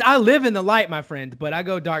 Yes, I live in the light, my friend, but I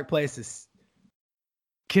go dark places.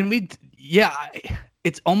 Can we? Yeah,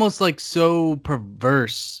 it's almost like so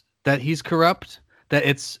perverse that he's corrupt, that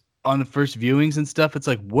it's on the first viewings and stuff. It's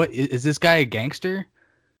like, what is this guy a gangster?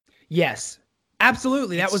 Yes,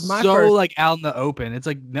 absolutely. That was my so first. Like out in the open. It's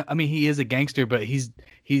like, I mean, he is a gangster, but he's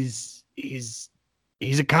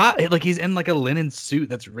a cop. Like he's in like a linen suit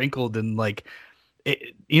that's wrinkled and like,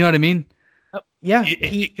 you know what I mean? Yeah,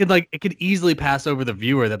 it could easily pass over the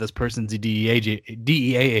viewer that this person's a DEA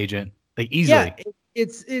agent, like easily.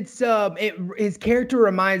 Yeah, his character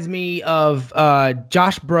reminds me of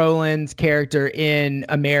Josh Brolin's character in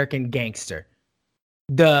American Gangster.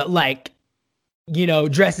 The like, you know,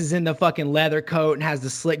 dresses in the fucking leather coat and has the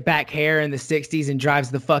slick back hair in the 60s and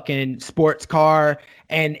drives the fucking sports car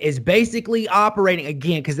and is basically operating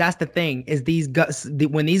again, because that's the thing, is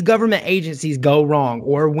when these government agencies go wrong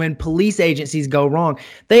or when police agencies go wrong,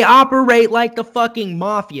 they operate like the fucking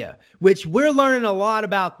mafia, which we're learning a lot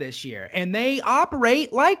about this year, and they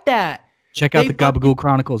operate like that. Check out the Gabagool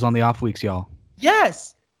Chronicles on the off weeks, y'all.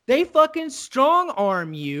 Yes, they fucking strong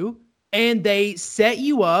arm you. And they set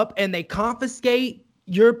you up and they confiscate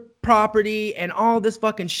your property and all this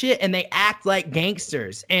fucking shit. And they act like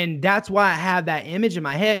gangsters. And that's why I have that image in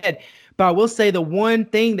my head. But I will say the one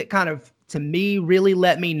thing that kind of, to me, really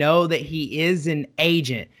let me know that he is an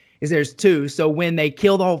agent is there's two. So when they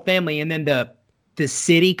kill the whole family and then the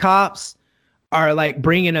city cops are like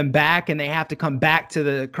bringing him back, and they have to come back to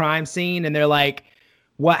the crime scene, and they're like,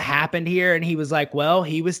 what happened here? And he was like, well,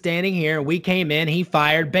 he was standing here and we came in, he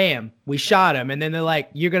fired, bam, we shot him. And then they're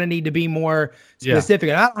like, you're going to need to be more specific.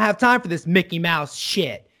 Yeah. I don't have time for this Mickey Mouse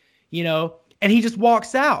shit, you know? And he just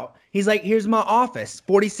walks out. He's like, here's my office,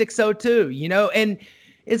 4602, you know? And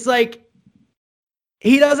it's like,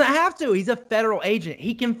 he doesn't have to. He's a federal agent.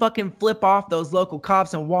 He can fucking flip off those local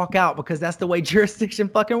cops and walk out because that's the way jurisdiction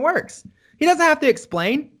fucking works. He doesn't have to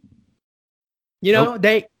explain. You know,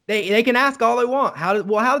 nope. They can ask all they want. How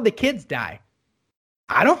did the kids die?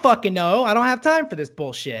 I don't fucking know. I don't have time for this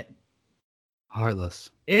bullshit. Heartless.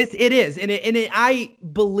 It is. I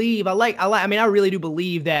believe, I mean, I really do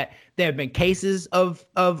believe that there have been cases of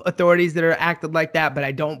authorities that are acted like that, but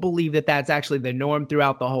I don't believe that that's actually the norm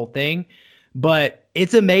throughout the whole thing. But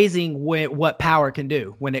it's amazing what power can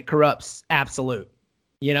do when it corrupts absolute,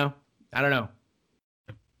 you know? I don't know.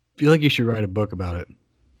 I feel like you should write a book about it.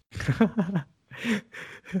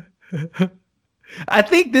 I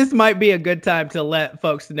think this might be a good time to let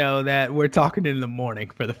folks know that we're talking in the morning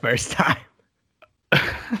for the first time.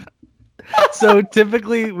 So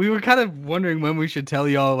typically we were kind of wondering when we should tell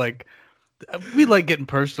y'all, like, we like getting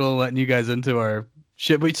personal, letting you guys into our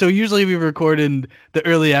shit. But so usually we record in the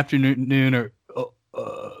early afternoon or,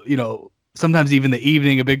 you know, sometimes even the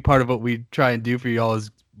evening. A big part of what we try and do for y'all is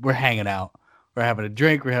we're hanging out. We're having a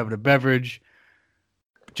drink. We're having a beverage.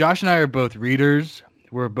 Josh and I are both readers.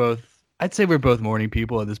 I'd say we're both morning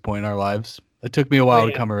people at this point in our lives. It took me a while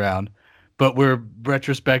to come around, but we're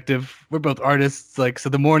retrospective. We're both artists. Like, so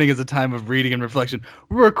the morning is a time of reading and reflection.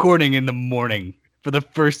 We're recording in the morning for the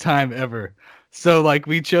first time ever. So like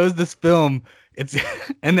we chose this film.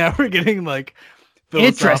 And now we're getting like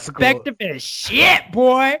introspective as shit,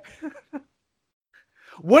 boy.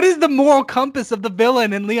 What is the moral compass of the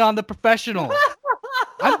villain in Leon the Professional?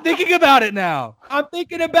 I'm thinking about it now. I'm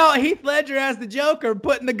thinking about Heath Ledger as the Joker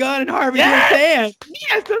putting the gun in Harvey Deent's hand.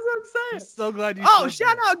 Yes, that's what I'm saying. I'm so glad you. Oh,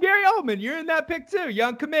 shout out Gary Oldman. You're in that pick too.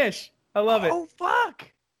 Young commish. I love it. Oh, fuck.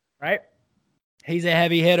 Right? He's a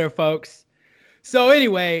heavy hitter, folks. So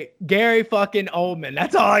anyway, Gary fucking Oldman.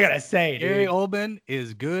 That's all I gotta say, dude. Gary Oldman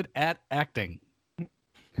is good at acting.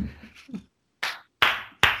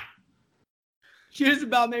 You just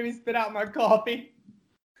about made me spit out my coffee.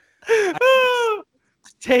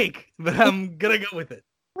 But I'm gonna go with it.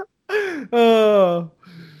 Oh.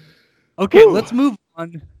 Okay, let's move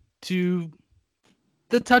on to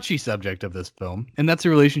the touchy subject of this film, and that's the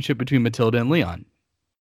relationship between Matilda and Leon.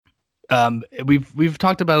 We've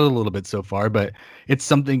talked about it a little bit so far, but it's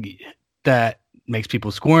something that makes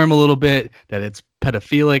people squirm a little bit, that it's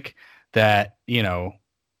pedophilic, that, you know,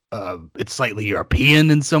 it's slightly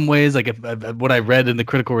European in some ways. Like what I read in the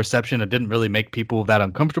critical reception, it didn't really make people that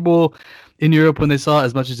uncomfortable in Europe when they saw it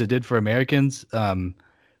as much as it did for Americans.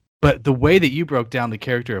 But the way that you broke down the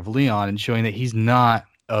character of Leon and showing that he's not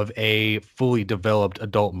of a fully developed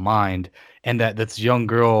adult mind, and that this young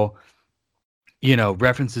girl, you know,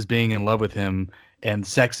 references being in love with him and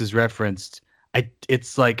sex is referenced.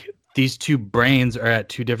 It's like these two brains are at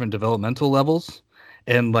two different developmental levels,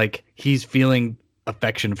 and like he's feeling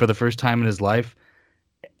affection for the first time in his life,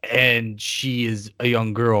 and she is a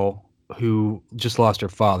young girl who just lost her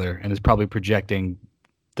father and is probably projecting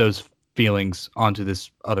those feelings onto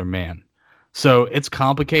this other man. So it's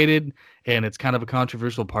complicated and it's kind of a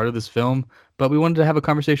controversial part of this film, but we wanted to have a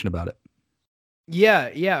conversation about it.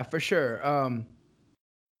 Yeah, for sure.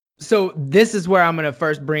 So this is where I'm going to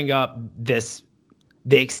first bring up the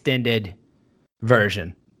extended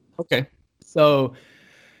version. Okay. So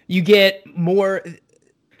you get more,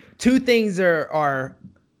 two things are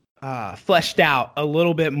fleshed out a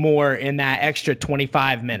little bit more in that extra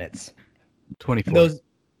 25 minutes. 24. Those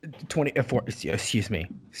 24, excuse me.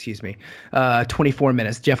 24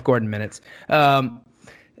 minutes, Jeff Gordon minutes.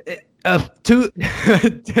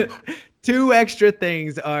 Two extra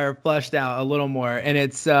things are fleshed out a little more, and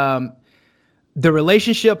it's the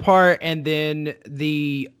relationship part, and then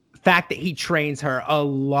the fact that he trains her a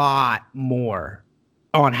lot more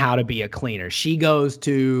on how to be a cleaner. She goes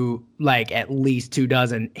to like at least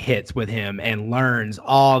 24 hits with him and learns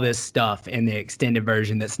all this stuff in the extended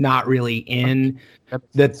version that's not really in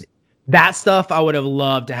that stuff. I would have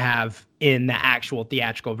loved to have in the actual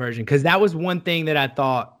theatrical version, because that was one thing that I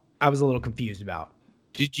thought I was a little confused about.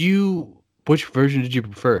 Which version did you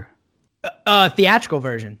prefer? Theatrical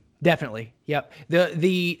version, definitely. Yep.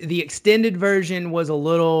 The extended version was a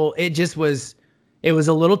little, it It was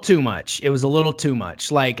a little too much. It was a little too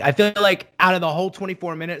much. Like, I feel like out of the whole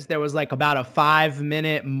 24 minutes, there was like about a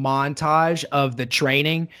 5-minute montage of the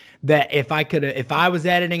training that if I was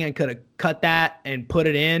editing and could have cut that and put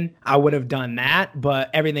it in, I would have done that.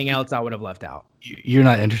 But everything else I would have left out. You're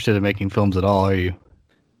not interested in making films at all, are you?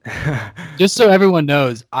 Just so everyone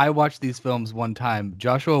knows, I watched these films one time.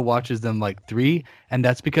 Joshua watches them like 3, and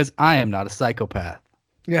that's because I am not a psychopath.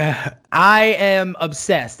 Yeah, I am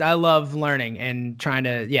obsessed. I love learning and trying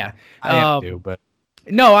to, yeah. I am too, but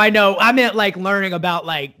no, I know. I meant like learning about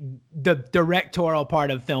like the directorial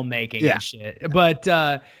part of filmmaking and shit. But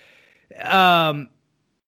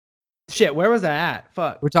shit, where was I at?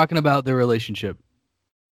 Fuck. We're talking about the relationship.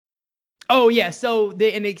 Oh yeah, so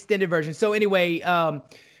in the extended version. So anyway,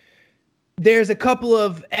 there's a couple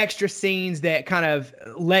of extra scenes that kind of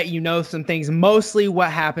let you know some things. Mostly what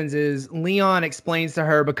happens is Leon explains to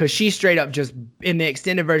her, because she straight up just, in the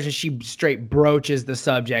extended version, she straight broaches the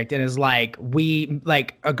subject and is like,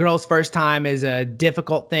 a girl's first time is a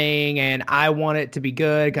difficult thing and I want it to be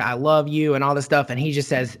good. I love you and all this stuff. And he just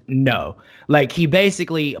says no. Like, he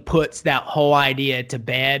basically puts that whole idea to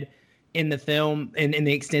bed in the film, in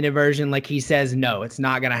the extended version. Like, he says, no, it's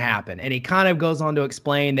not going to happen. And he kind of goes on to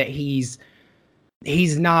explain that he's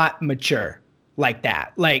not mature like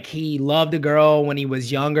that. Like, he loved a girl when he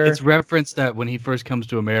was younger. It's referenced that when he first comes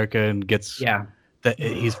to America and gets that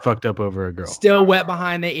he's fucked up over a girl. Still wet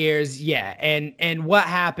behind the ears. Yeah. And what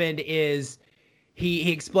happened is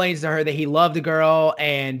he explains to her that he loved the girl,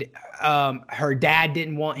 and her dad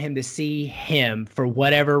didn't want him to see him for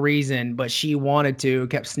whatever reason, but she wanted to,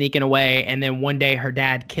 kept sneaking away. And then one day her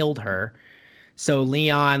dad killed her. So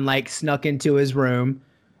Leon like snuck into his room,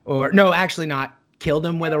 or no, actually not, killed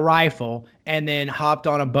him with a rifle, and then hopped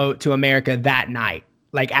on a boat to America that night.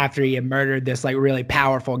 Like, after he had murdered this like really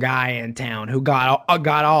powerful guy in town who got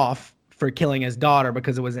off for killing his daughter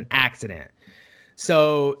because it was an accident.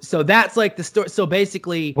 So that's like the story. So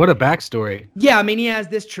basically, what a backstory. Yeah, I mean, he has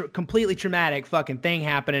this completely traumatic fucking thing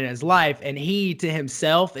happen in his life, and he to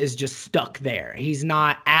himself is just stuck there. He's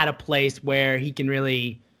not at a place where he can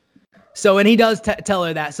really. So, and he does tell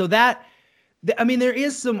her that. So that. I mean, there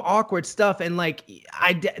is some awkward stuff, and like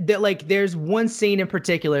there's one scene in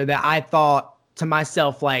particular that I thought to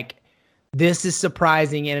myself, like, this is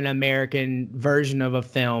surprising in an American version of a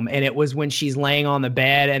film. And it was when she's laying on the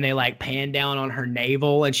bed and they like pan down on her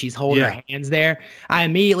navel and she's holding her hands there. I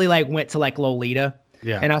immediately like went to like Lolita,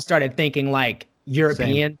 and I started thinking like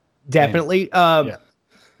European. Same. Definitely. Same.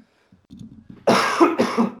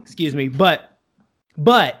 Excuse me, but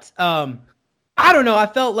I don't know. I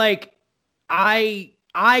felt like I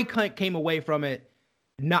came away from it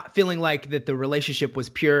not feeling like that the relationship was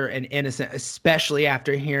pure and innocent, especially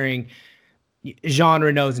after hearing Jean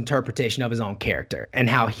Reno's interpretation of his own character and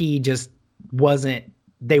how he just wasn't.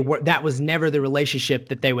 That was never the relationship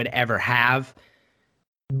that they would ever have,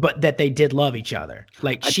 but that they did love each other.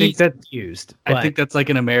 Like, she's confused. I think that's like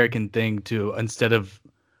an American thing too. Instead of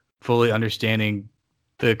fully understanding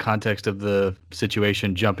the context of the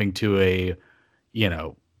situation, jumping to a,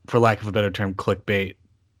 for lack of a better term, clickbait,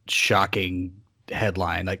 shocking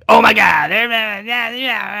headline, like, oh my god,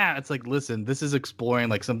 it's like, listen, this is exploring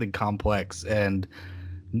like something complex and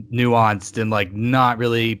nuanced and like not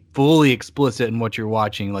really fully explicit in what you're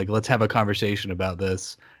watching. Like, let's have a conversation about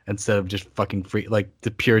this instead of just fucking free, like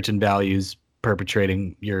the Puritan values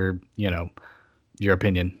perpetrating your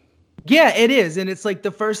opinion. Yeah, it is. And it's like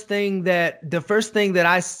the first thing that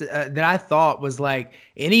I thought was like,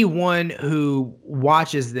 anyone who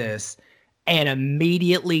watches this and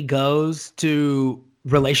immediately goes to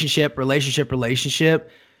relationship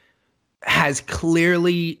has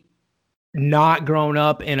clearly not grown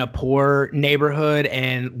up in a poor neighborhood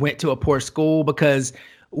and went to a poor school. Because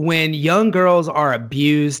when young girls are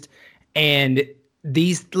abused and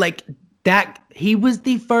these like that, he was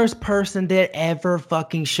the first person that ever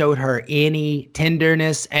fucking showed her any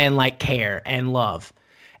tenderness and like care and love.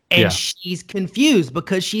 And she's confused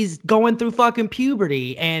because she's going through fucking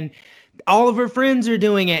puberty and all of her friends are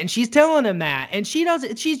doing it, and she's telling him that, and she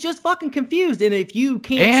doesn't. She's just fucking confused. And if you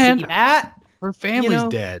can't see that, her family's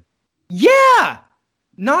dead. Yeah,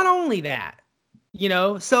 not only that,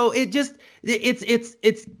 So it just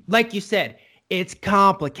it's like you said, it's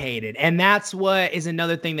complicated, and that's what is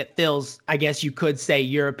another thing that feels, I guess you could say,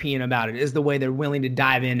 European about it, is the way they're willing to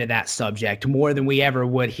dive into that subject more than we ever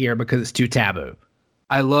would here because it's too taboo.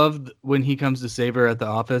 I loved when he comes to save her at the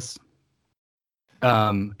office.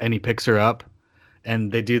 And he picks her up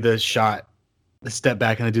and they do the step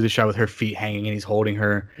back and they do the shot with her feet hanging and he's holding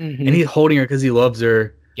her and he's holding her because he loves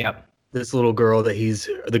her. Yep. this little girl that he's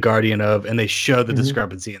the guardian of, and they show the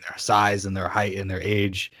discrepancy in their size and their height and their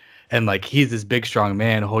age. And like he's this big, strong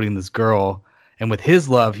man holding this girl, and with his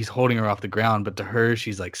love, he's holding her off the ground, but to her,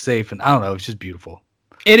 she's like safe. And I don't know, it's just beautiful.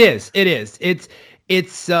 It is. It is.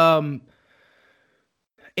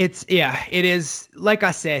 Yeah, it is. Like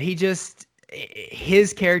I said,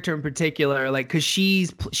 his character in particular, like, cause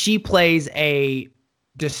she plays a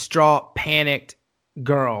distraught, panicked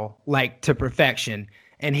girl, like, to perfection.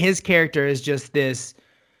 And his character is just this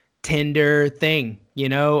tender thing, you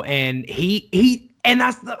know? And and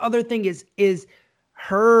that's the other thing is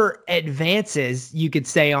her advances, you could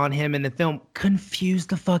say, on him in the film confuse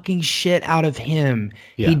the fucking shit out of him.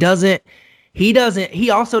 Yeah. He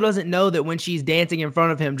also doesn't know that when she's dancing in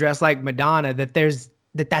front of him dressed like Madonna,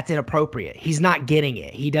 that's inappropriate. He's not getting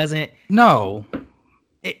it. He doesn't know.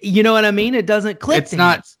 You know what I mean? It doesn't click.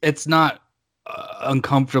 It's not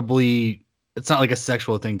uncomfortably. It's not like a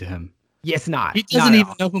sexual thing to him. Yeah, it's not. He doesn't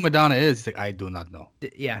even know who Madonna is. He's like, I do not know.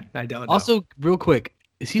 Yeah, I don't know. Also, real quick,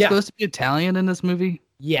 is he supposed to be Italian in this movie?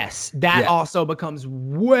 Yes, that also becomes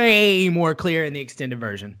way more clear in the extended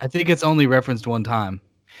version. I think it's only referenced one time.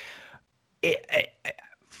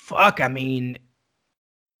 I mean,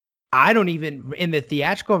 I don't even, in the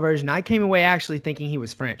theatrical version, I came away actually thinking he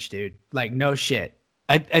was French, dude. Like, no shit.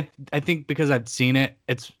 I think because I've seen it,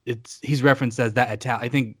 he's referenced as that Italian. I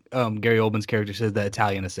think Gary Oldman's character says the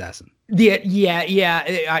Italian assassin. Yeah.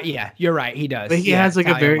 You're right. He does. But he has like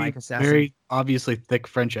Italian, a very obviously thick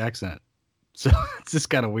French accent, so it's just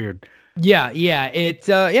kind of weird. Yeah. It's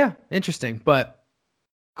interesting, but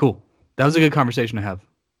cool. That was a good conversation to have.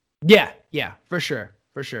 Yeah, for sure.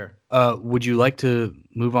 Would you like to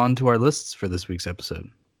move on to our lists for this week's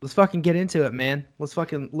episode? Let's fucking get into it, man. Let's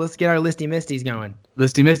get our listy misties going.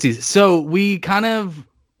 Listy misties. So we kind of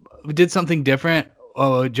did something different.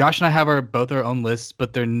 Josh and I have both our own lists,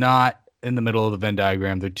 but they're not in the middle of the Venn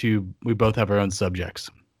diagram. We both have our own subjects,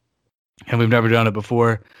 and we've never done it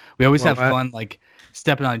before. We always have fun, like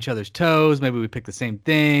stepping on each other's toes. Maybe we pick the same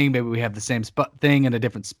thing. Maybe we have the same thing in a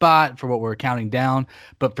different spot for what we're counting down.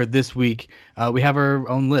 But for this week, we have our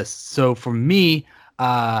own lists. So for me,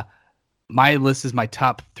 my list is my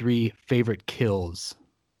top 3 favorite kills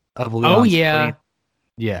of Leon. Oh yeah.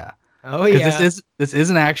 Yeah. Oh yeah. This is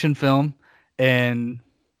an action film, and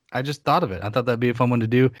I just thought of it. I thought that'd be a fun one to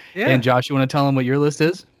do. Yeah. And Josh, you want to tell them what your list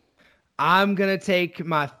is? I'm gonna take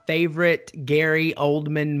my favorite Gary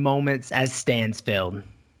Oldman moments as Stansfield.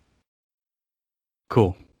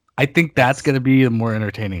 Cool. I think that's gonna be a more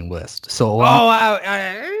entertaining list. So I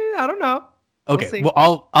don't know. Okay,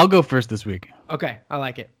 well I'll go first this week. Okay, I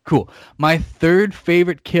like it. Cool. My third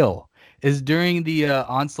favorite kill is during the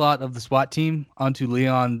onslaught of the SWAT team onto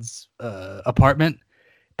Leon's apartment.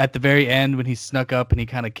 At the very end, when he snuck up and he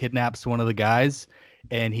kind of kidnaps one of the guys,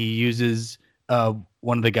 and he uses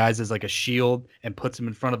one of the guys as like a shield and puts him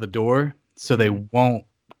in front of the door so they won't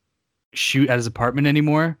shoot at his apartment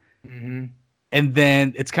anymore. Mm-hmm. And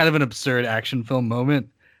then it's kind of an absurd action film moment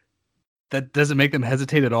that doesn't make them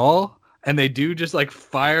hesitate at all. And they do just like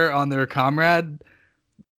fire on their comrade.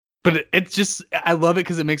 But it's just, I love it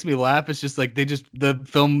because it makes me laugh. It's just like the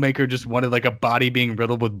filmmaker just wanted like a body being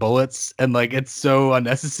riddled with bullets. And like, it's so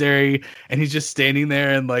unnecessary. And he's just standing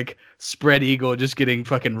there and like spread eagle, just getting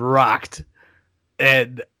fucking rocked.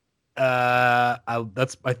 And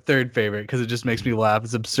that's my third favorite because it just makes me laugh.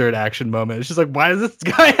 It's an absurd action moment. It's just like, why does this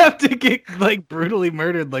guy have to get like brutally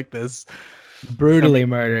murdered like this? Brutally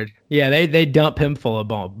murdered. Yeah, they dump him full of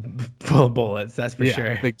bullets. That's for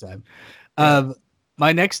sure. Big time.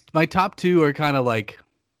 My top 2 are kind of like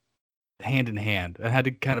hand in hand. I had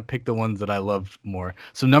to kind of pick the ones that I love more.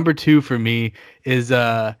 So number 2 for me is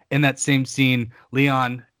in that same scene,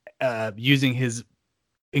 Leon using his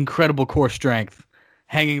incredible core strength,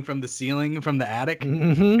 hanging from the ceiling from the attic,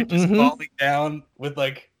 and just falling down with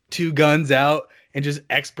like 2 guns out and just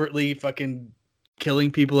expertly fucking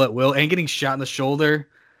killing people at will and getting shot in the shoulder.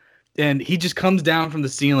 And he just comes down from the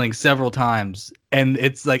ceiling several times, and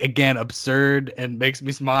it's like, again, absurd and makes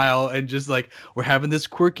me smile. And just like, we're having this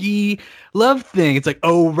quirky love thing. It's like,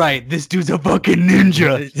 oh right, this dude's a fucking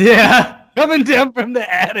ninja. Yeah, coming down from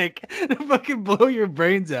the attic to fucking blow your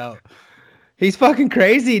brains out. He's fucking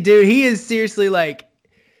crazy, dude. He is seriously like,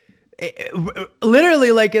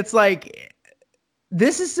 literally, like, it's like,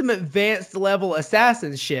 this is some advanced level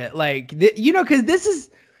assassin shit. Like, because this is,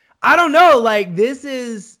 I don't know, like, this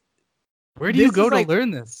is. Where do you go to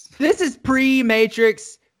learn this? This is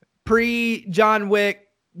pre-Matrix, pre-John Wick,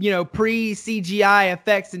 pre-CGI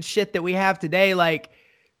effects and shit that we have today. Like,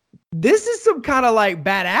 this is some kind of like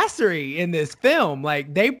badassery in this film.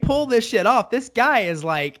 Like, they pull this shit off. This guy is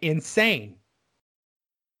like insane.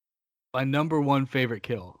 My number one favorite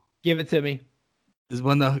kill Give it to me. is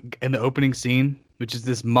when in the opening scene, which is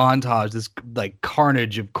this montage, this like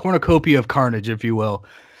cornucopia of carnage, if you will.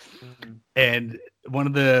 And one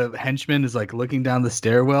of the henchmen is like looking down the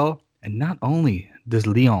stairwell, and not only does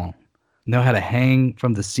Leon know how to hang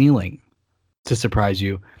from the ceiling to surprise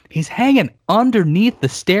you, he's hanging underneath the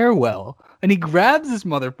stairwell, and he grabs this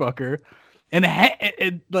motherfucker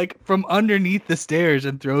and like from underneath the stairs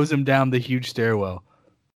and throws him down the huge stairwell.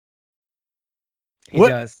 He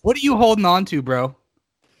does. What are you holding on to, bro?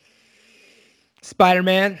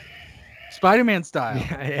 Spider-Man. Spider-Man style.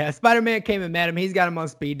 Yeah. Spider-Man came and met him. He's got him on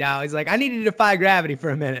speed dial. He's like, I need to defy gravity for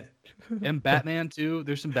a minute. And Batman too.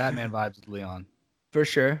 There's some Batman vibes with Leon. For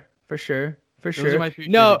sure. Those are my favorite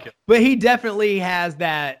No, kills. but he definitely has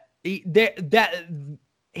that.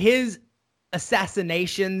 His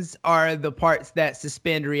assassinations are the parts that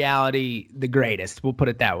suspend reality the greatest. We'll put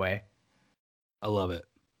it that way. I love it.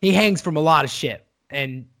 He hangs from a lot of shit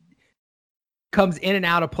and comes in and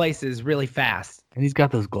out of places really fast. And he's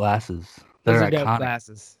got those glasses. Those They're are dope iconic.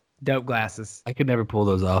 glasses. Dope glasses. I could never pull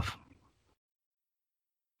those off.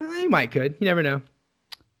 You might could. You never know.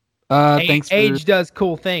 Age does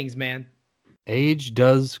cool things, man. Age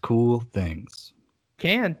does cool things.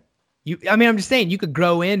 Can. I'm just saying, you could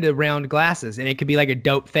grow into round glasses and it could be like a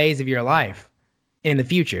dope phase of your life in the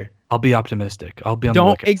future. I'll be optimistic. I'll be on the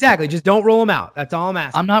lookout. Exactly. Just don't roll them out. That's all I'm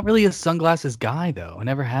asking. I'm not really a sunglasses guy though. I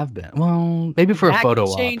never have been. Well, maybe for a photo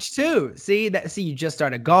op. Change too. See, you just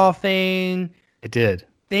started golfing. It did.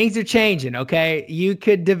 Things are changing, okay? You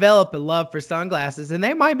could develop a love for sunglasses and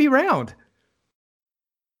they might be round.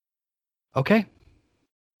 Okay.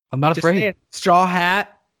 I'm not afraid. Saying, straw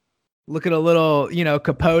hat. Look at a little,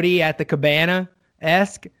 Capote at the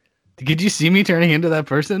Cabana-esque. Could you see me turning into that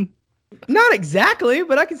person? Not exactly,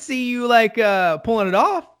 but I can see you like pulling it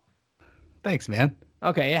off. Thanks, man.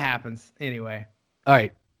 Okay, it happens. Anyway. All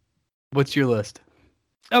right. What's your list?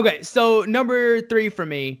 Okay, so number 3 for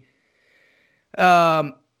me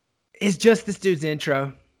is just this dude's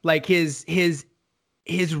intro. Like his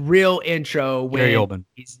real intro when Gary Oldman.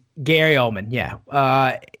 Gary Oldman,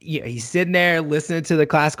 yeah. He's sitting there listening to the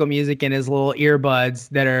classical music in his little earbuds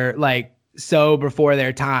that are like so before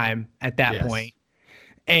their time at that point.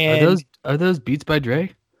 And are those Beats by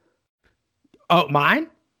Dre? Oh, mine?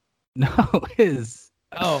 No, his.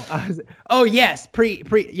 Oh, yes.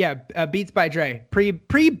 Beats by Dre. Pre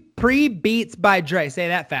Beats by Dre. Say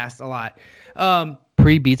that fast a lot.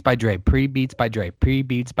 Pre Beats by Dre. Pre Beats by Dre. Pre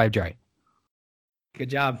Beats by Dre.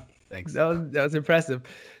 Good job. Thanks. That was impressive.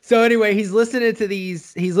 So anyway, he's listening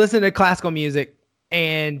to classical music,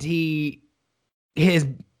 and his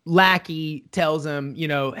lackey tells him,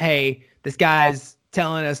 hey, this guy's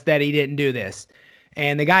telling us that he didn't do this.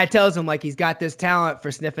 And the guy tells him like he's got this talent for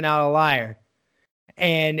sniffing out a liar.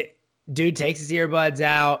 And dude takes his earbuds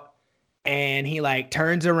out and he like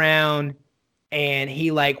turns around and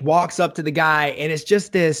he like walks up to the guy, and it's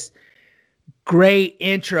just this great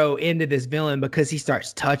intro into this villain because he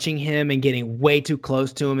starts touching him and getting way too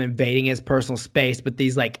close to him, invading his personal space, but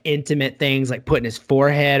these like intimate things, like putting his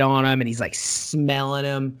forehead on him, and he's like smelling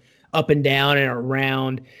him up and down and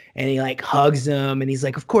around, and he like hugs him, and he's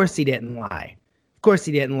like, of course he didn't lie. Of course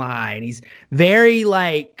he didn't lie. And he's very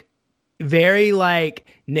like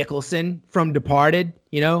Nicholson from Departed,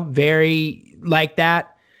 very like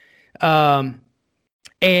that. And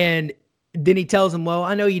then he tells him, well,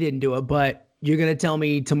 I know you didn't do it, but you're going to tell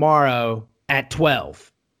me tomorrow at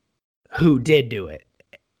 12 who did do it,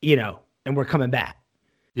 and we're coming back.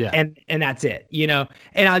 Yeah. And that's it,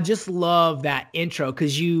 and I just love that intro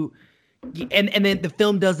because and then the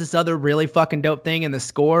film does this other really fucking dope thing in the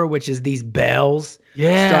score, which is these bells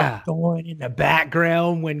start going in the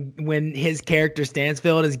background when his character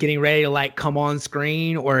Stansfield is getting ready to like come on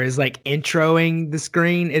screen or is like introing the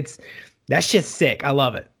screen. That shit's sick. I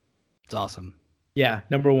love it. It's awesome. Yeah,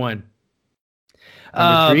 number 1.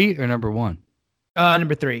 Number 3 or number 1?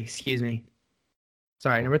 Number 3. Excuse me.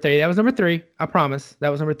 Sorry, number 3. That was number 3. I promise. That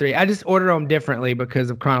was number 3. I just ordered them differently because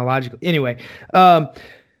of chronological. Anyway,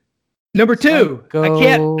 number 2. I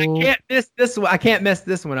can't miss this one. I can't mess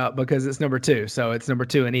this one up because it's number 2. So it's number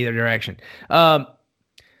 2 in either direction.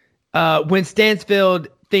 When Stansfield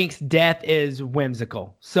thinks death is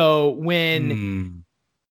whimsical. So when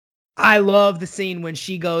I love the scene when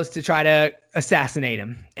she goes to try to assassinate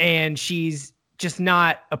him, and she's just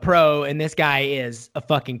not a pro, and this guy is a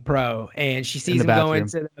fucking pro, and she sees him go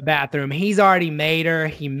into the bathroom. He's already made her.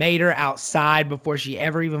 He made her outside before she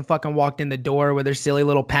ever even fucking walked in the door with her silly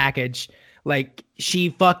little package. Like, she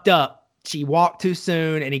fucked up. She walked too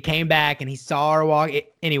soon, and he came back, and he saw her walk.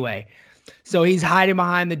 Anyway, so he's hiding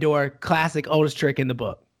behind the door. Classic oldest trick in the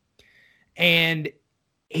book. and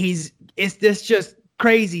it's this just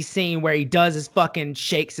crazy scene where he does his fucking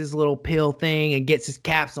shakes his little pill thing and gets his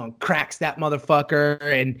capsule, cracks that motherfucker,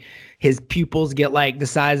 and his pupils get like the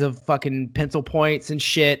size of fucking pencil points and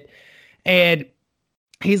shit. And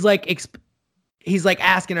he's like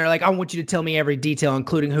asking her, like, I want you to tell me every detail,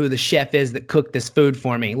 including who the chef is that cooked this food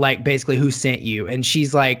for me. Like, basically, who sent you? And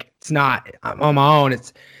she's like, it's not, I'm on my own.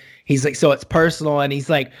 He's like, so it's personal. And he's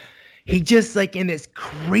like, he just like in this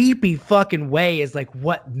creepy fucking way is like,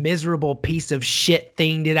 what miserable piece of shit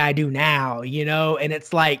thing did I do now? You know? And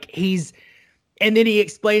it's like, and then he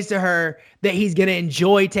explains to her that he's going to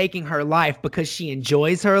enjoy taking her life because she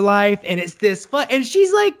enjoys her life. And it's this fun. And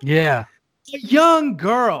she's like, yeah, a young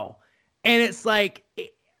girl. And it's like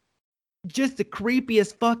just the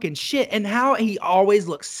creepiest fucking shit. And how he always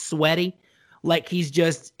looks sweaty. Like he's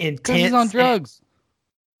just intense. He's on drugs.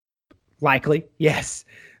 Likely. Yes.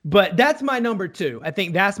 But that's my number 2. I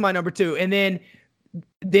think that's my number 2. And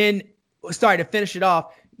then sorry, to finish it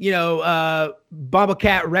off, you know,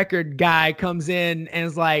 Bumblecat record guy comes in and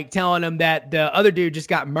is like telling him that the other dude just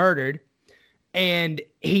got murdered. And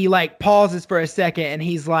he like pauses for a second and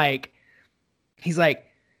he's like,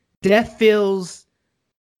 death feels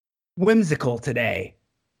whimsical today.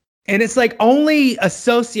 And it's like only a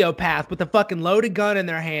sociopath with a fucking loaded gun in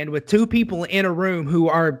their hand with 2 people in a room who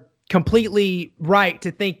are completely right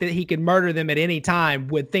to think that he can murder them at any time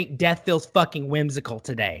would think death feels fucking whimsical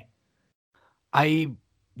today. I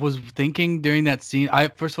was thinking during that scene,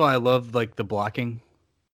 first of all, I love like the blocking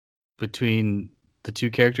between the 2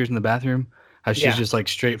 characters in the bathroom. How she's just like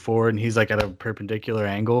straightforward and he's like at a perpendicular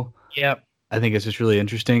angle. Yep. I think it's just really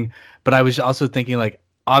interesting. But I was also thinking like,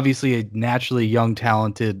 obviously a naturally young,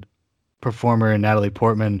 talented performer in Natalie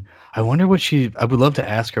Portman. I wonder I would love to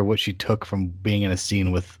ask her what she took from being in a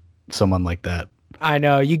scene with someone like that. I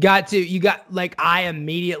know I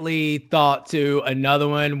immediately thought to another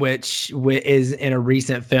one, which is in a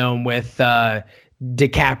recent film with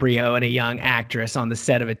DiCaprio and a young actress on the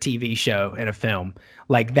set of a TV show in a film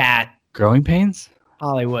like that. Growing Pains?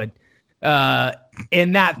 Hollywood.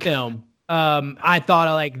 In that film, I thought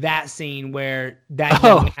of like that scene where that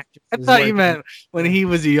young actress I thought you meant when he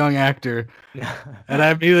was a young actor. And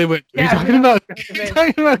I immediately went, are you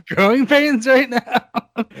talking about Growing Pains right now?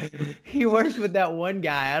 He works with that one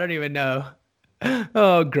guy. I don't even know.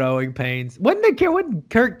 Oh, Growing Pains. Wasn't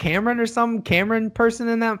Kirk Cameron or some Cameron person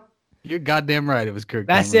in that? You're goddamn right. It was Kirk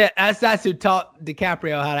That's Cameron. it. That's who taught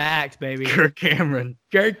DiCaprio how to act, baby. Kirk Cameron.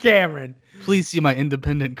 Kirk Cameron. Please see my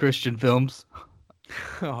independent Christian films.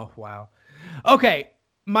 Oh, wow. Okay.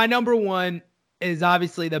 My number 1 is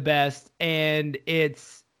obviously the best. And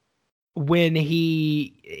it's when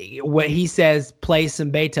he says, play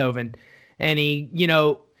some Beethoven. And he, you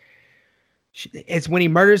know, it's when he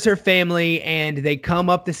murders her family and they come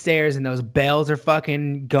up the stairs and those bells are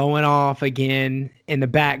fucking going off again in the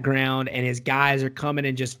background and his guys are coming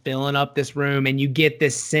and just filling up this room and you get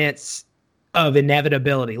this sense of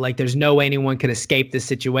inevitability. Like there's no way anyone could escape this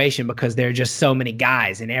situation because there are just so many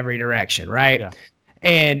guys in every direction, right? Yeah.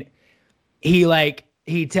 And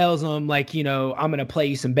he tells them like, you know, I'm going to play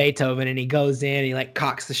you some Beethoven, and he goes in and he like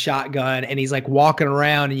cocks the shotgun and he's like walking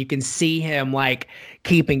around and you can see him like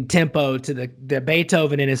keeping tempo to the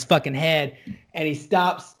Beethoven in his fucking head, and he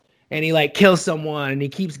stops and he like kills someone and he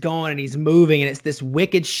keeps going and he's moving and it's this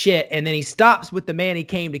wicked shit. And then he stops with the man he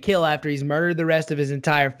came to kill after he's murdered the rest of his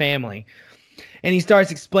entire family. And he starts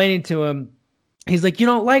explaining to him, he's like, you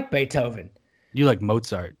don't like Beethoven. You like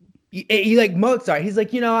Mozart. You like Mozart. He's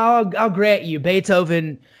like, you know, I'll grant you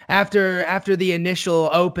Beethoven after the initial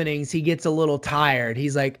openings, he gets a little tired.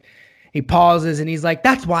 He's like, he pauses and he's like,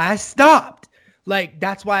 that's why I stopped. Like,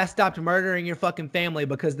 that's why I stopped murdering your fucking family,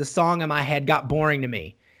 because the song in my head got boring to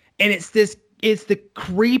me. And it's the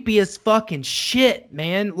creepiest fucking shit,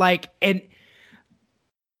 man. Like, and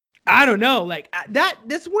I don't know, like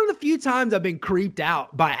that's one of the few times I've been creeped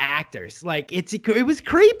out by actors. Like it was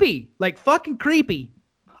creepy, like fucking creepy.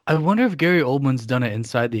 I wonder if Gary Oldman's done it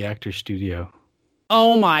inside the actor's studio.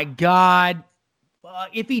 Oh my God.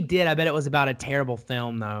 If he did, I bet it was about a terrible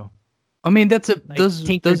film though. I mean, those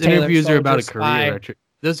interviews are about a career.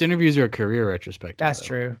 Those interviews are a career retrospective. That's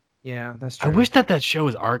true. Yeah, that's true. I wish that show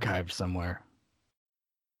was archived somewhere.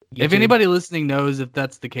 If anybody listening knows if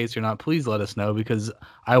that's the case or not, please let us know, because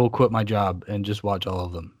I will quit my job and just watch all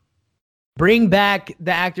of them. Bring back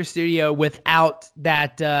the actor studio without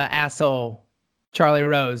that asshole, Charlie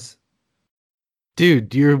Rose.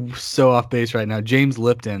 Dude, you're so off base right now. James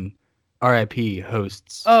Lipton, R.I.P.,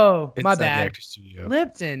 hosts. Oh, my bad. The actor studio.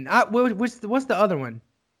 Lipton. What's the other one?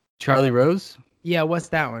 Charlie Rose? Yeah, what's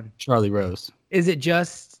that one? Charlie Rose. Is it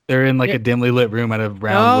just they're in like a dimly lit room at a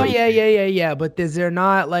round? Oh yeah. But is there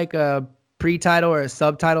not like a pre-title or a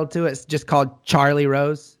subtitle to it? It's just called Charlie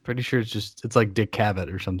Rose. Pretty sure it's like Dick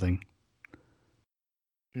Cavett or something.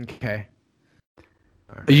 Okay.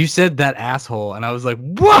 Right. You said that asshole, and I was like,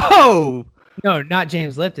 whoa! No, not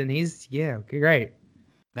James Lipton. He's great.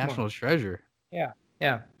 National treasure. Yeah.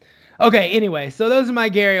 Okay, anyway, so those are my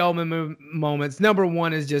Gary Oldman moments. Number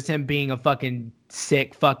one is just him being a fucking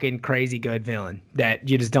sick, fucking crazy good villain that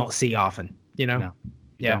you just don't see often, you know? No,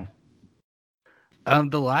 yeah.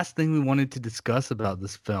 The last thing we wanted to discuss about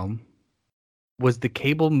this film was the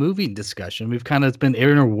cable movie discussion. It's been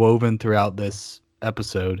interwoven throughout this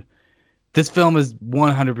episode. This film is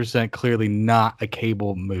 100% clearly not a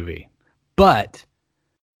cable movie, but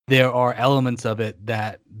there are elements of it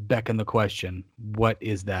that beckon the question, what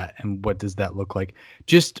is that and what does that look like?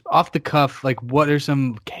 Just off the cuff, like what are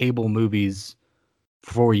some cable movies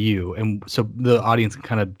for you? And so the audience can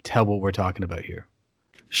kind of tell what we're talking about here.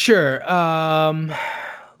 Sure.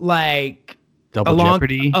 Like Double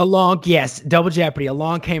Jeopardy. Yes, Double Jeopardy.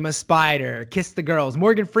 Along Came a Spider, Kiss the Girls,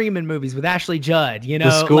 Morgan Freeman movies with Ashley Judd, you know.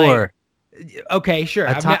 The Score. Like, okay, sure.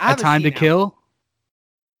 A Time to Kill?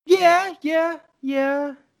 Yeah.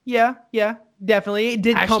 Definitely. It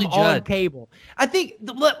did Ashley come Judd. on cable. I think,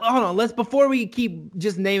 hold on, before we keep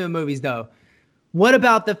just naming movies though, what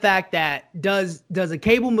about the fact that does a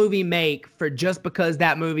cable movie make for just because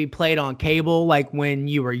that movie played on cable, like when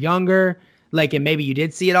you were younger, like, and maybe you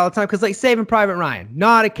did see it all the time? Because like Saving Private Ryan,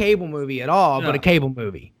 not a cable movie at all, but a cable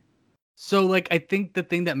movie. So, like, I think the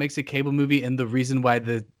thing that makes a cable movie and the reason why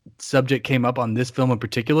the subject came up on this film in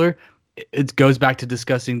particular, it goes back to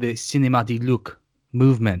discussing the cinéma du look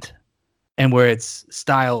movement and where it's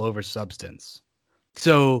style over substance.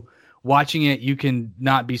 So watching it, you can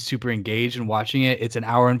not be super engaged in watching it. It's an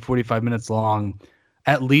hour and 45 minutes long.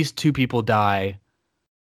 At least 2 people die.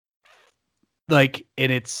 Like,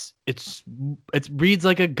 and it reads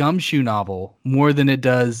like a gumshoe novel more than it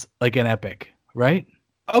does like an epic, right?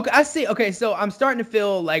 Okay, I see. Okay, so I'm starting to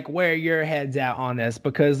feel like where your head's at on this,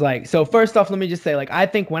 because like, so first off, let me just say, like, I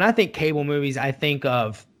think when I think cable movies, I think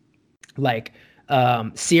of like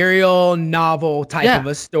serial novel type of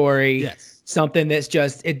a story. Yes. Something that's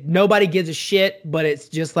just, nobody gives a shit, but it's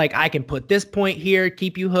just like, I can put this point here,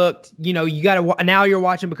 keep you hooked. You know, you gotta, now you're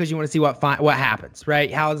watching because you want to see what happens,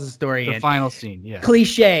 right? How is the story end? The final scene, yeah.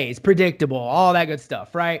 Cliches, predictable, all that good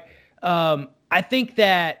stuff, right? I think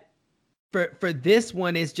that for this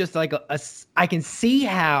one, it's just like I can see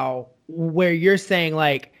how, where you're saying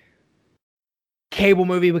like cable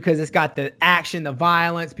movie because it's got the action, the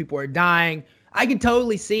violence, people are dying. I can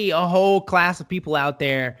totally see a whole class of people out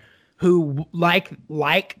there who like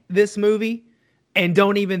this movie and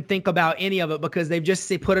don't even think about any of it because they've just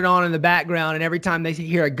put it on in the background, and every time they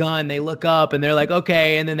hear a gun, they look up and they're like,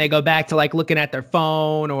 okay, and then they go back to like looking at their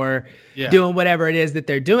phone or doing whatever it is that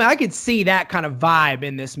they're doing. I could see that kind of vibe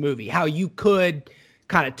in this movie, how you could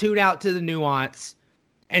kind of tune out to the nuance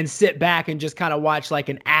and sit back and just kind of watch like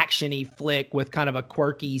an action-y flick with kind of a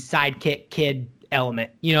quirky sidekick kid element.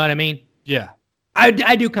 You know what I mean? Yeah. I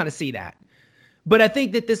do kind of see that. But I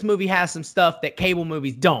think that this movie has some stuff that cable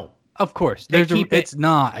movies don't. Of course. It's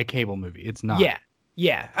not a cable movie. It's not.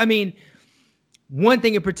 Yeah. I mean, one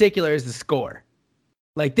thing in particular is the score.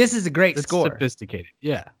 Like, this is a great score. It's sophisticated.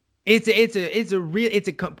 Yeah. It's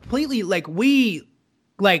a completely,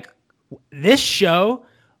 like this show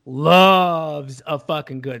loves a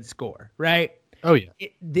fucking good score, right? Oh yeah.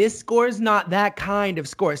 This score is not that kind of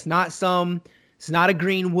score. It's not a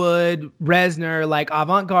Greenwood, Reznor, like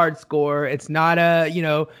avant-garde score. It's not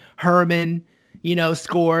a, Herman,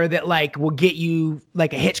 score that like will get you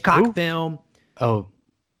like a Hitchcock film. Oh,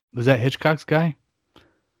 was that Hitchcock's guy?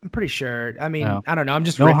 I'm pretty sure. I mean, I don't know. I'm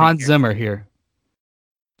just no Hans Zimmer here.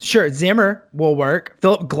 Sure, Zimmer will work.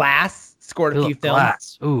 Philip Glass scored a few films.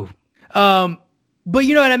 Glass. Ooh. But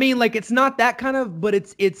you know what I mean? Like, it's not that kind of, but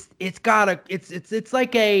it's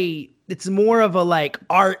more of a like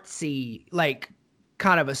artsy, like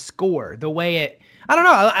kind of a score. The way it, I don't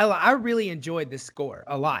know. I really enjoyed this score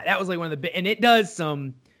a lot. That was like one of the, and it does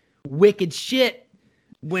some wicked shit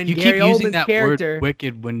when you Gary keep using Oldman's that character. Word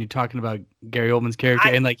wicked when you're talking about Gary Oldman's character,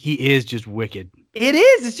 and like he is just wicked. It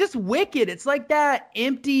is. It's just wicked. It's like that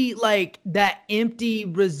empty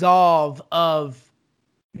resolve of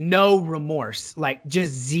no remorse, like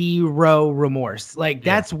just zero remorse. Like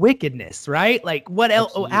that's wickedness, right? Like what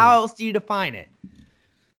else? Absolutely. How else do you define it?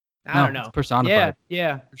 I don't know. It's personified.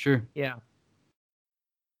 Yeah, for sure. Yeah.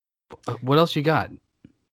 What else you got?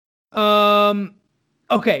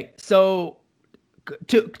 Okay, so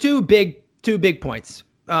two big points.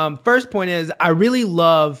 First point is I really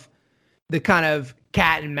love the kind of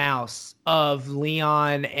cat and mouse of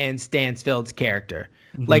Leon and Stansfield's character.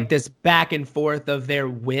 Mm-hmm. Like this back and forth of their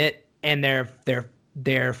wit and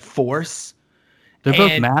their force. They're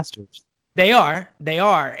both masters. They are.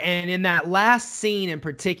 And in that last scene in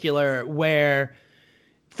particular, where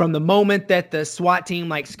from the moment that the SWAT team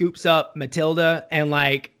like scoops up Matilda and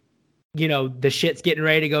like, you know, the shit's getting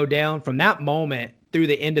ready to go down, from that moment through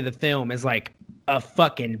the end of the film is like a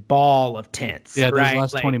fucking ball of tense. Yeah, right? those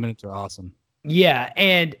last like, 20 minutes are awesome. Yeah,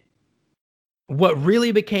 and what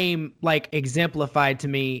really became like exemplified to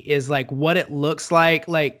me is like what it looks like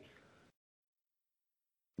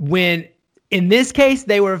when in this case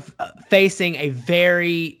they were facing a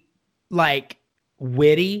very like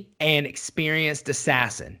witty and experienced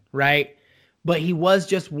assassin, right? But he was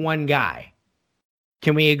just one guy.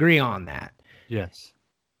 Can we agree on that? Yes.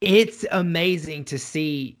 It's amazing to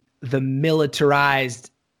see the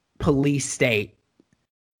militarized police state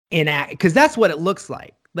enact, because that's what it looks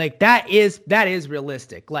like. Like that is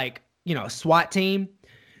realistic. Like, you know, SWAT team,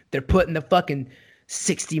 they're putting the fucking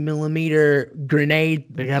 60 millimeter grenade,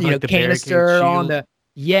 they have, you like, know, canister on the.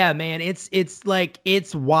 Yeah, man, it's like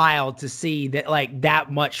it's wild to see that like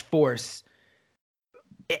that much force.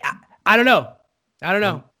 I don't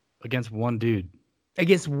know. Against one dude.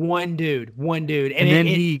 Against one dude, and then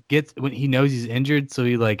he gets when he knows he's injured, so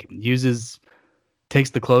he like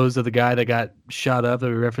takes the clothes of the guy that got shot up that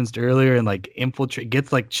we referenced earlier and like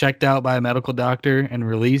gets like checked out by a medical doctor and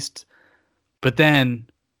released. But then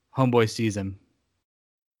homeboy sees him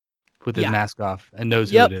with his mask off and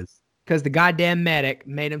knows who it is. Because the goddamn medic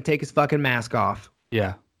made him take his fucking mask off.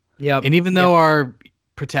 Yeah. Yep. And even though our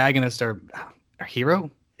protagonist, our hero,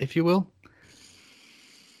 if you will.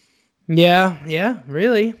 Yeah,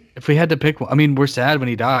 really. If we had to pick one, I mean, we're sad when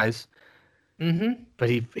he dies. Mm-hmm. But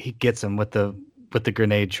he gets him with the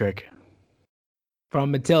grenade trick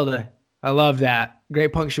from Matilda. I love that.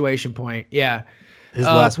 Great punctuation point. Yeah. His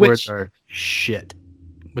last words are shit,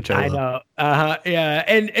 which I love. Know. Yeah.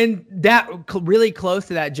 And that really close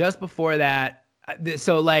to that, just before that.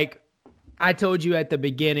 So like I told you at the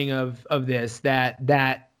beginning of this,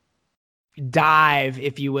 that dive,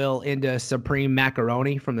 if you will, into Supreme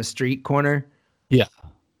Macaroni from the street corner. Yeah.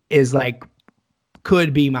 Is like,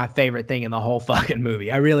 could be my favorite thing in the whole fucking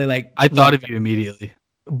movie. I really like. I thought of you immediately.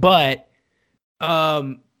 But,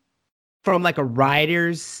 from like a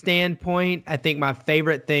writer's standpoint, I think my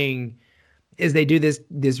favorite thing is they do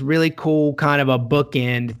this really cool kind of a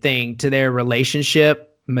bookend thing to their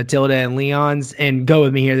relationship, Matilda and Leon's. And go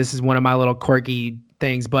with me here. This is one of my little quirky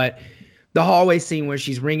things, but the hallway scene where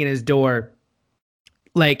she's ringing his door,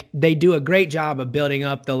 like they do a great job of building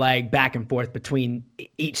up the like back and forth between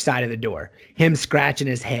each side of the door. Him scratching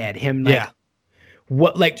his head, him like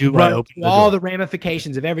what like all the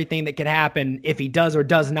ramifications of everything that could happen if he does or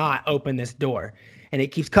does not open this door. And it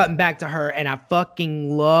keeps cutting back to her, and I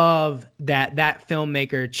fucking love that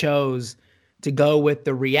filmmaker chose to go with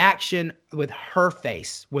the reaction with her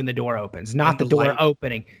face when the door opens, not the door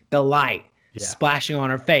opening, the light splashing on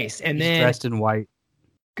her face. And he's then dressed in white.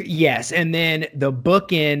 Yes. And then the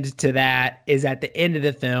bookend to that is at the end of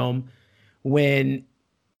the film when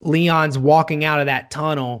Leon's walking out of that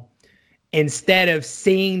tunnel. Instead of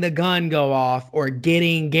seeing the gun go off or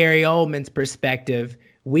getting Gary Oldman's perspective,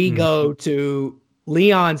 we go to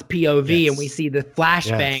Leon's POV and we see the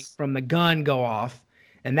flashbang from the gun go off.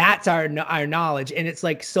 And that's our knowledge. And it's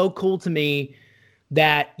like so cool to me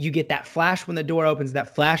that you get that flash when the door opens,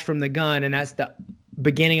 that flash from the gun, and that's the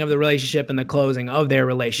beginning of the relationship and the closing of their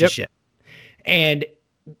relationship. And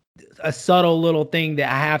a subtle little thing that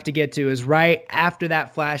I have to get to is right after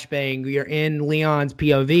that flashbang, you're in Leon's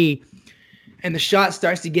POV and the shot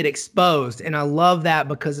starts to get exposed. And I love that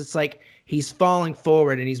because it's like he's falling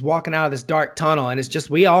forward and he's walking out of this dark tunnel. And it's just,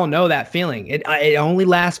 we all know that feeling. It only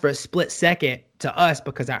lasts for a split second to us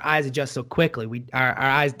because our eyes adjust so quickly. Our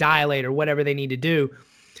eyes dilate or whatever they need to do.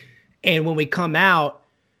 And when we come out,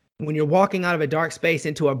 when you're walking out of a dark space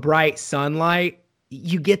into a bright sunlight,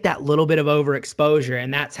 you get that little bit of overexposure.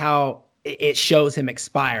 And that's how it shows him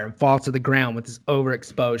expire and fall to the ground with this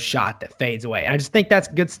overexposed shot that fades away. And I just think that's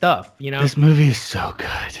good stuff, you know? This movie is so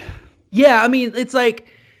good. Yeah, I mean, it's like,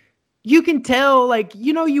 you can tell, like,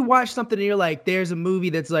 you know, you watch something and you're like, there's a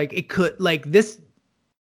movie that's like, it could, like, this,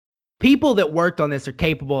 people that worked on this are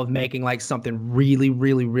capable of making, like, something really,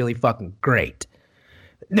 really, really fucking great.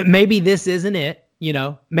 Maybe this isn't it, you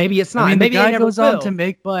know? Maybe it's not. I mean, maybe the guy goes on to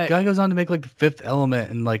make like The Fifth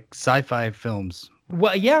Element and like sci-fi films.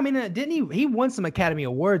 Well, yeah, I mean, didn't he won some Academy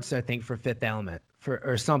Awards, I think, for Fifth Element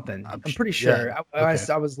or something. I'm pretty sure. Yeah.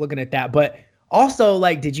 I was looking at that, but Also,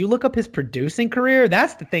 like, did you look up his producing career?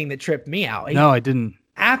 That's the thing that tripped me out. No, I didn't.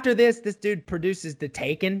 After this dude produces the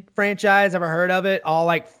Taken franchise. Ever heard of it? All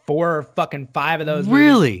like 4 or fucking 5 of those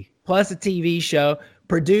Really? Movies, plus a TV show.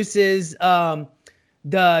 Produces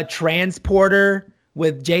the Transporter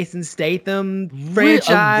with Jason Statham franchise.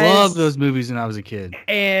 I love those movies when I was a kid.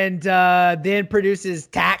 And then produces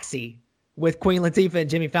Taxi with Queen Latifah and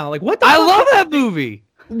Jimmy Fallon. Like, what the fuck? I love that movie.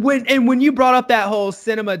 When you brought up that whole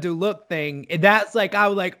cinema du look thing, that's like, I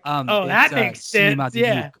was like, oh, that makes sense.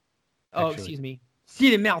 Yeah. Look, oh, excuse me.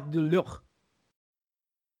 Cinema du look.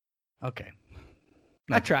 Okay.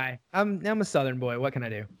 I try. I'm a Southern boy. What can I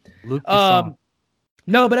do? Luke Besson.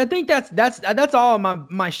 No, but I think that's all of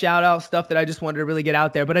my shout out stuff that I just wanted to really get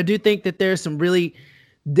out there. But I do think that there's some really,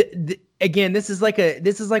 again, this is like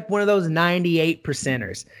one of those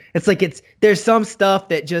 98%ers. It's like there's some stuff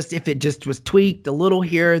that just, if it just was tweaked a little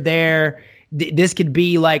here or there, this could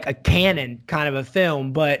be like a canon kind of a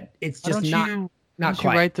film, but it's just not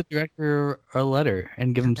quite. You write the director a letter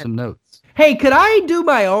and give him some notes. Hey, could I do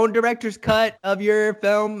my own director's cut of your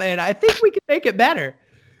film? And I think we could make it better.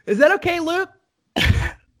 Is that okay, Luke?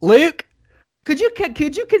 Luke, could you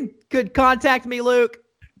contact me, Luke?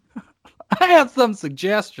 I have some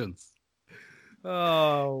suggestions.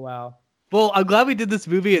 Oh, wow. Well, I'm glad we did this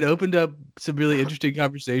movie. It opened up some really interesting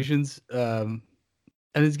conversations, and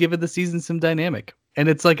it's given the season some dynamic. And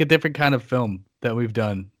it's like a different kind of film that we've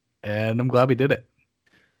done, and I'm glad we did it.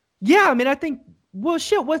 Yeah, I mean, I think, well,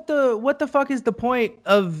 shit, what the fuck is the point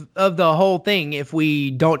of the whole thing if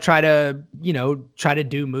we don't try to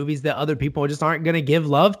do movies that other people just aren't going to give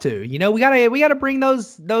love to? We gotta bring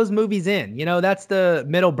those movies in. That's the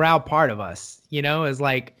middle brow part of us, is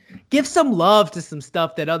like, give some love to some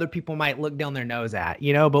stuff that other people might look down their nose at,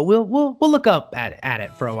 but we'll look up at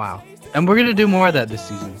it for a while. And we're going to do more of that this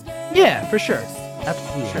season. Yeah, for sure.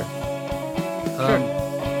 Absolutely. Sure.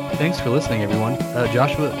 Thanks for listening, everyone.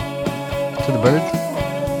 Joshua, to the birds.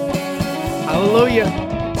 Hallelujah.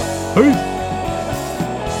 Peace.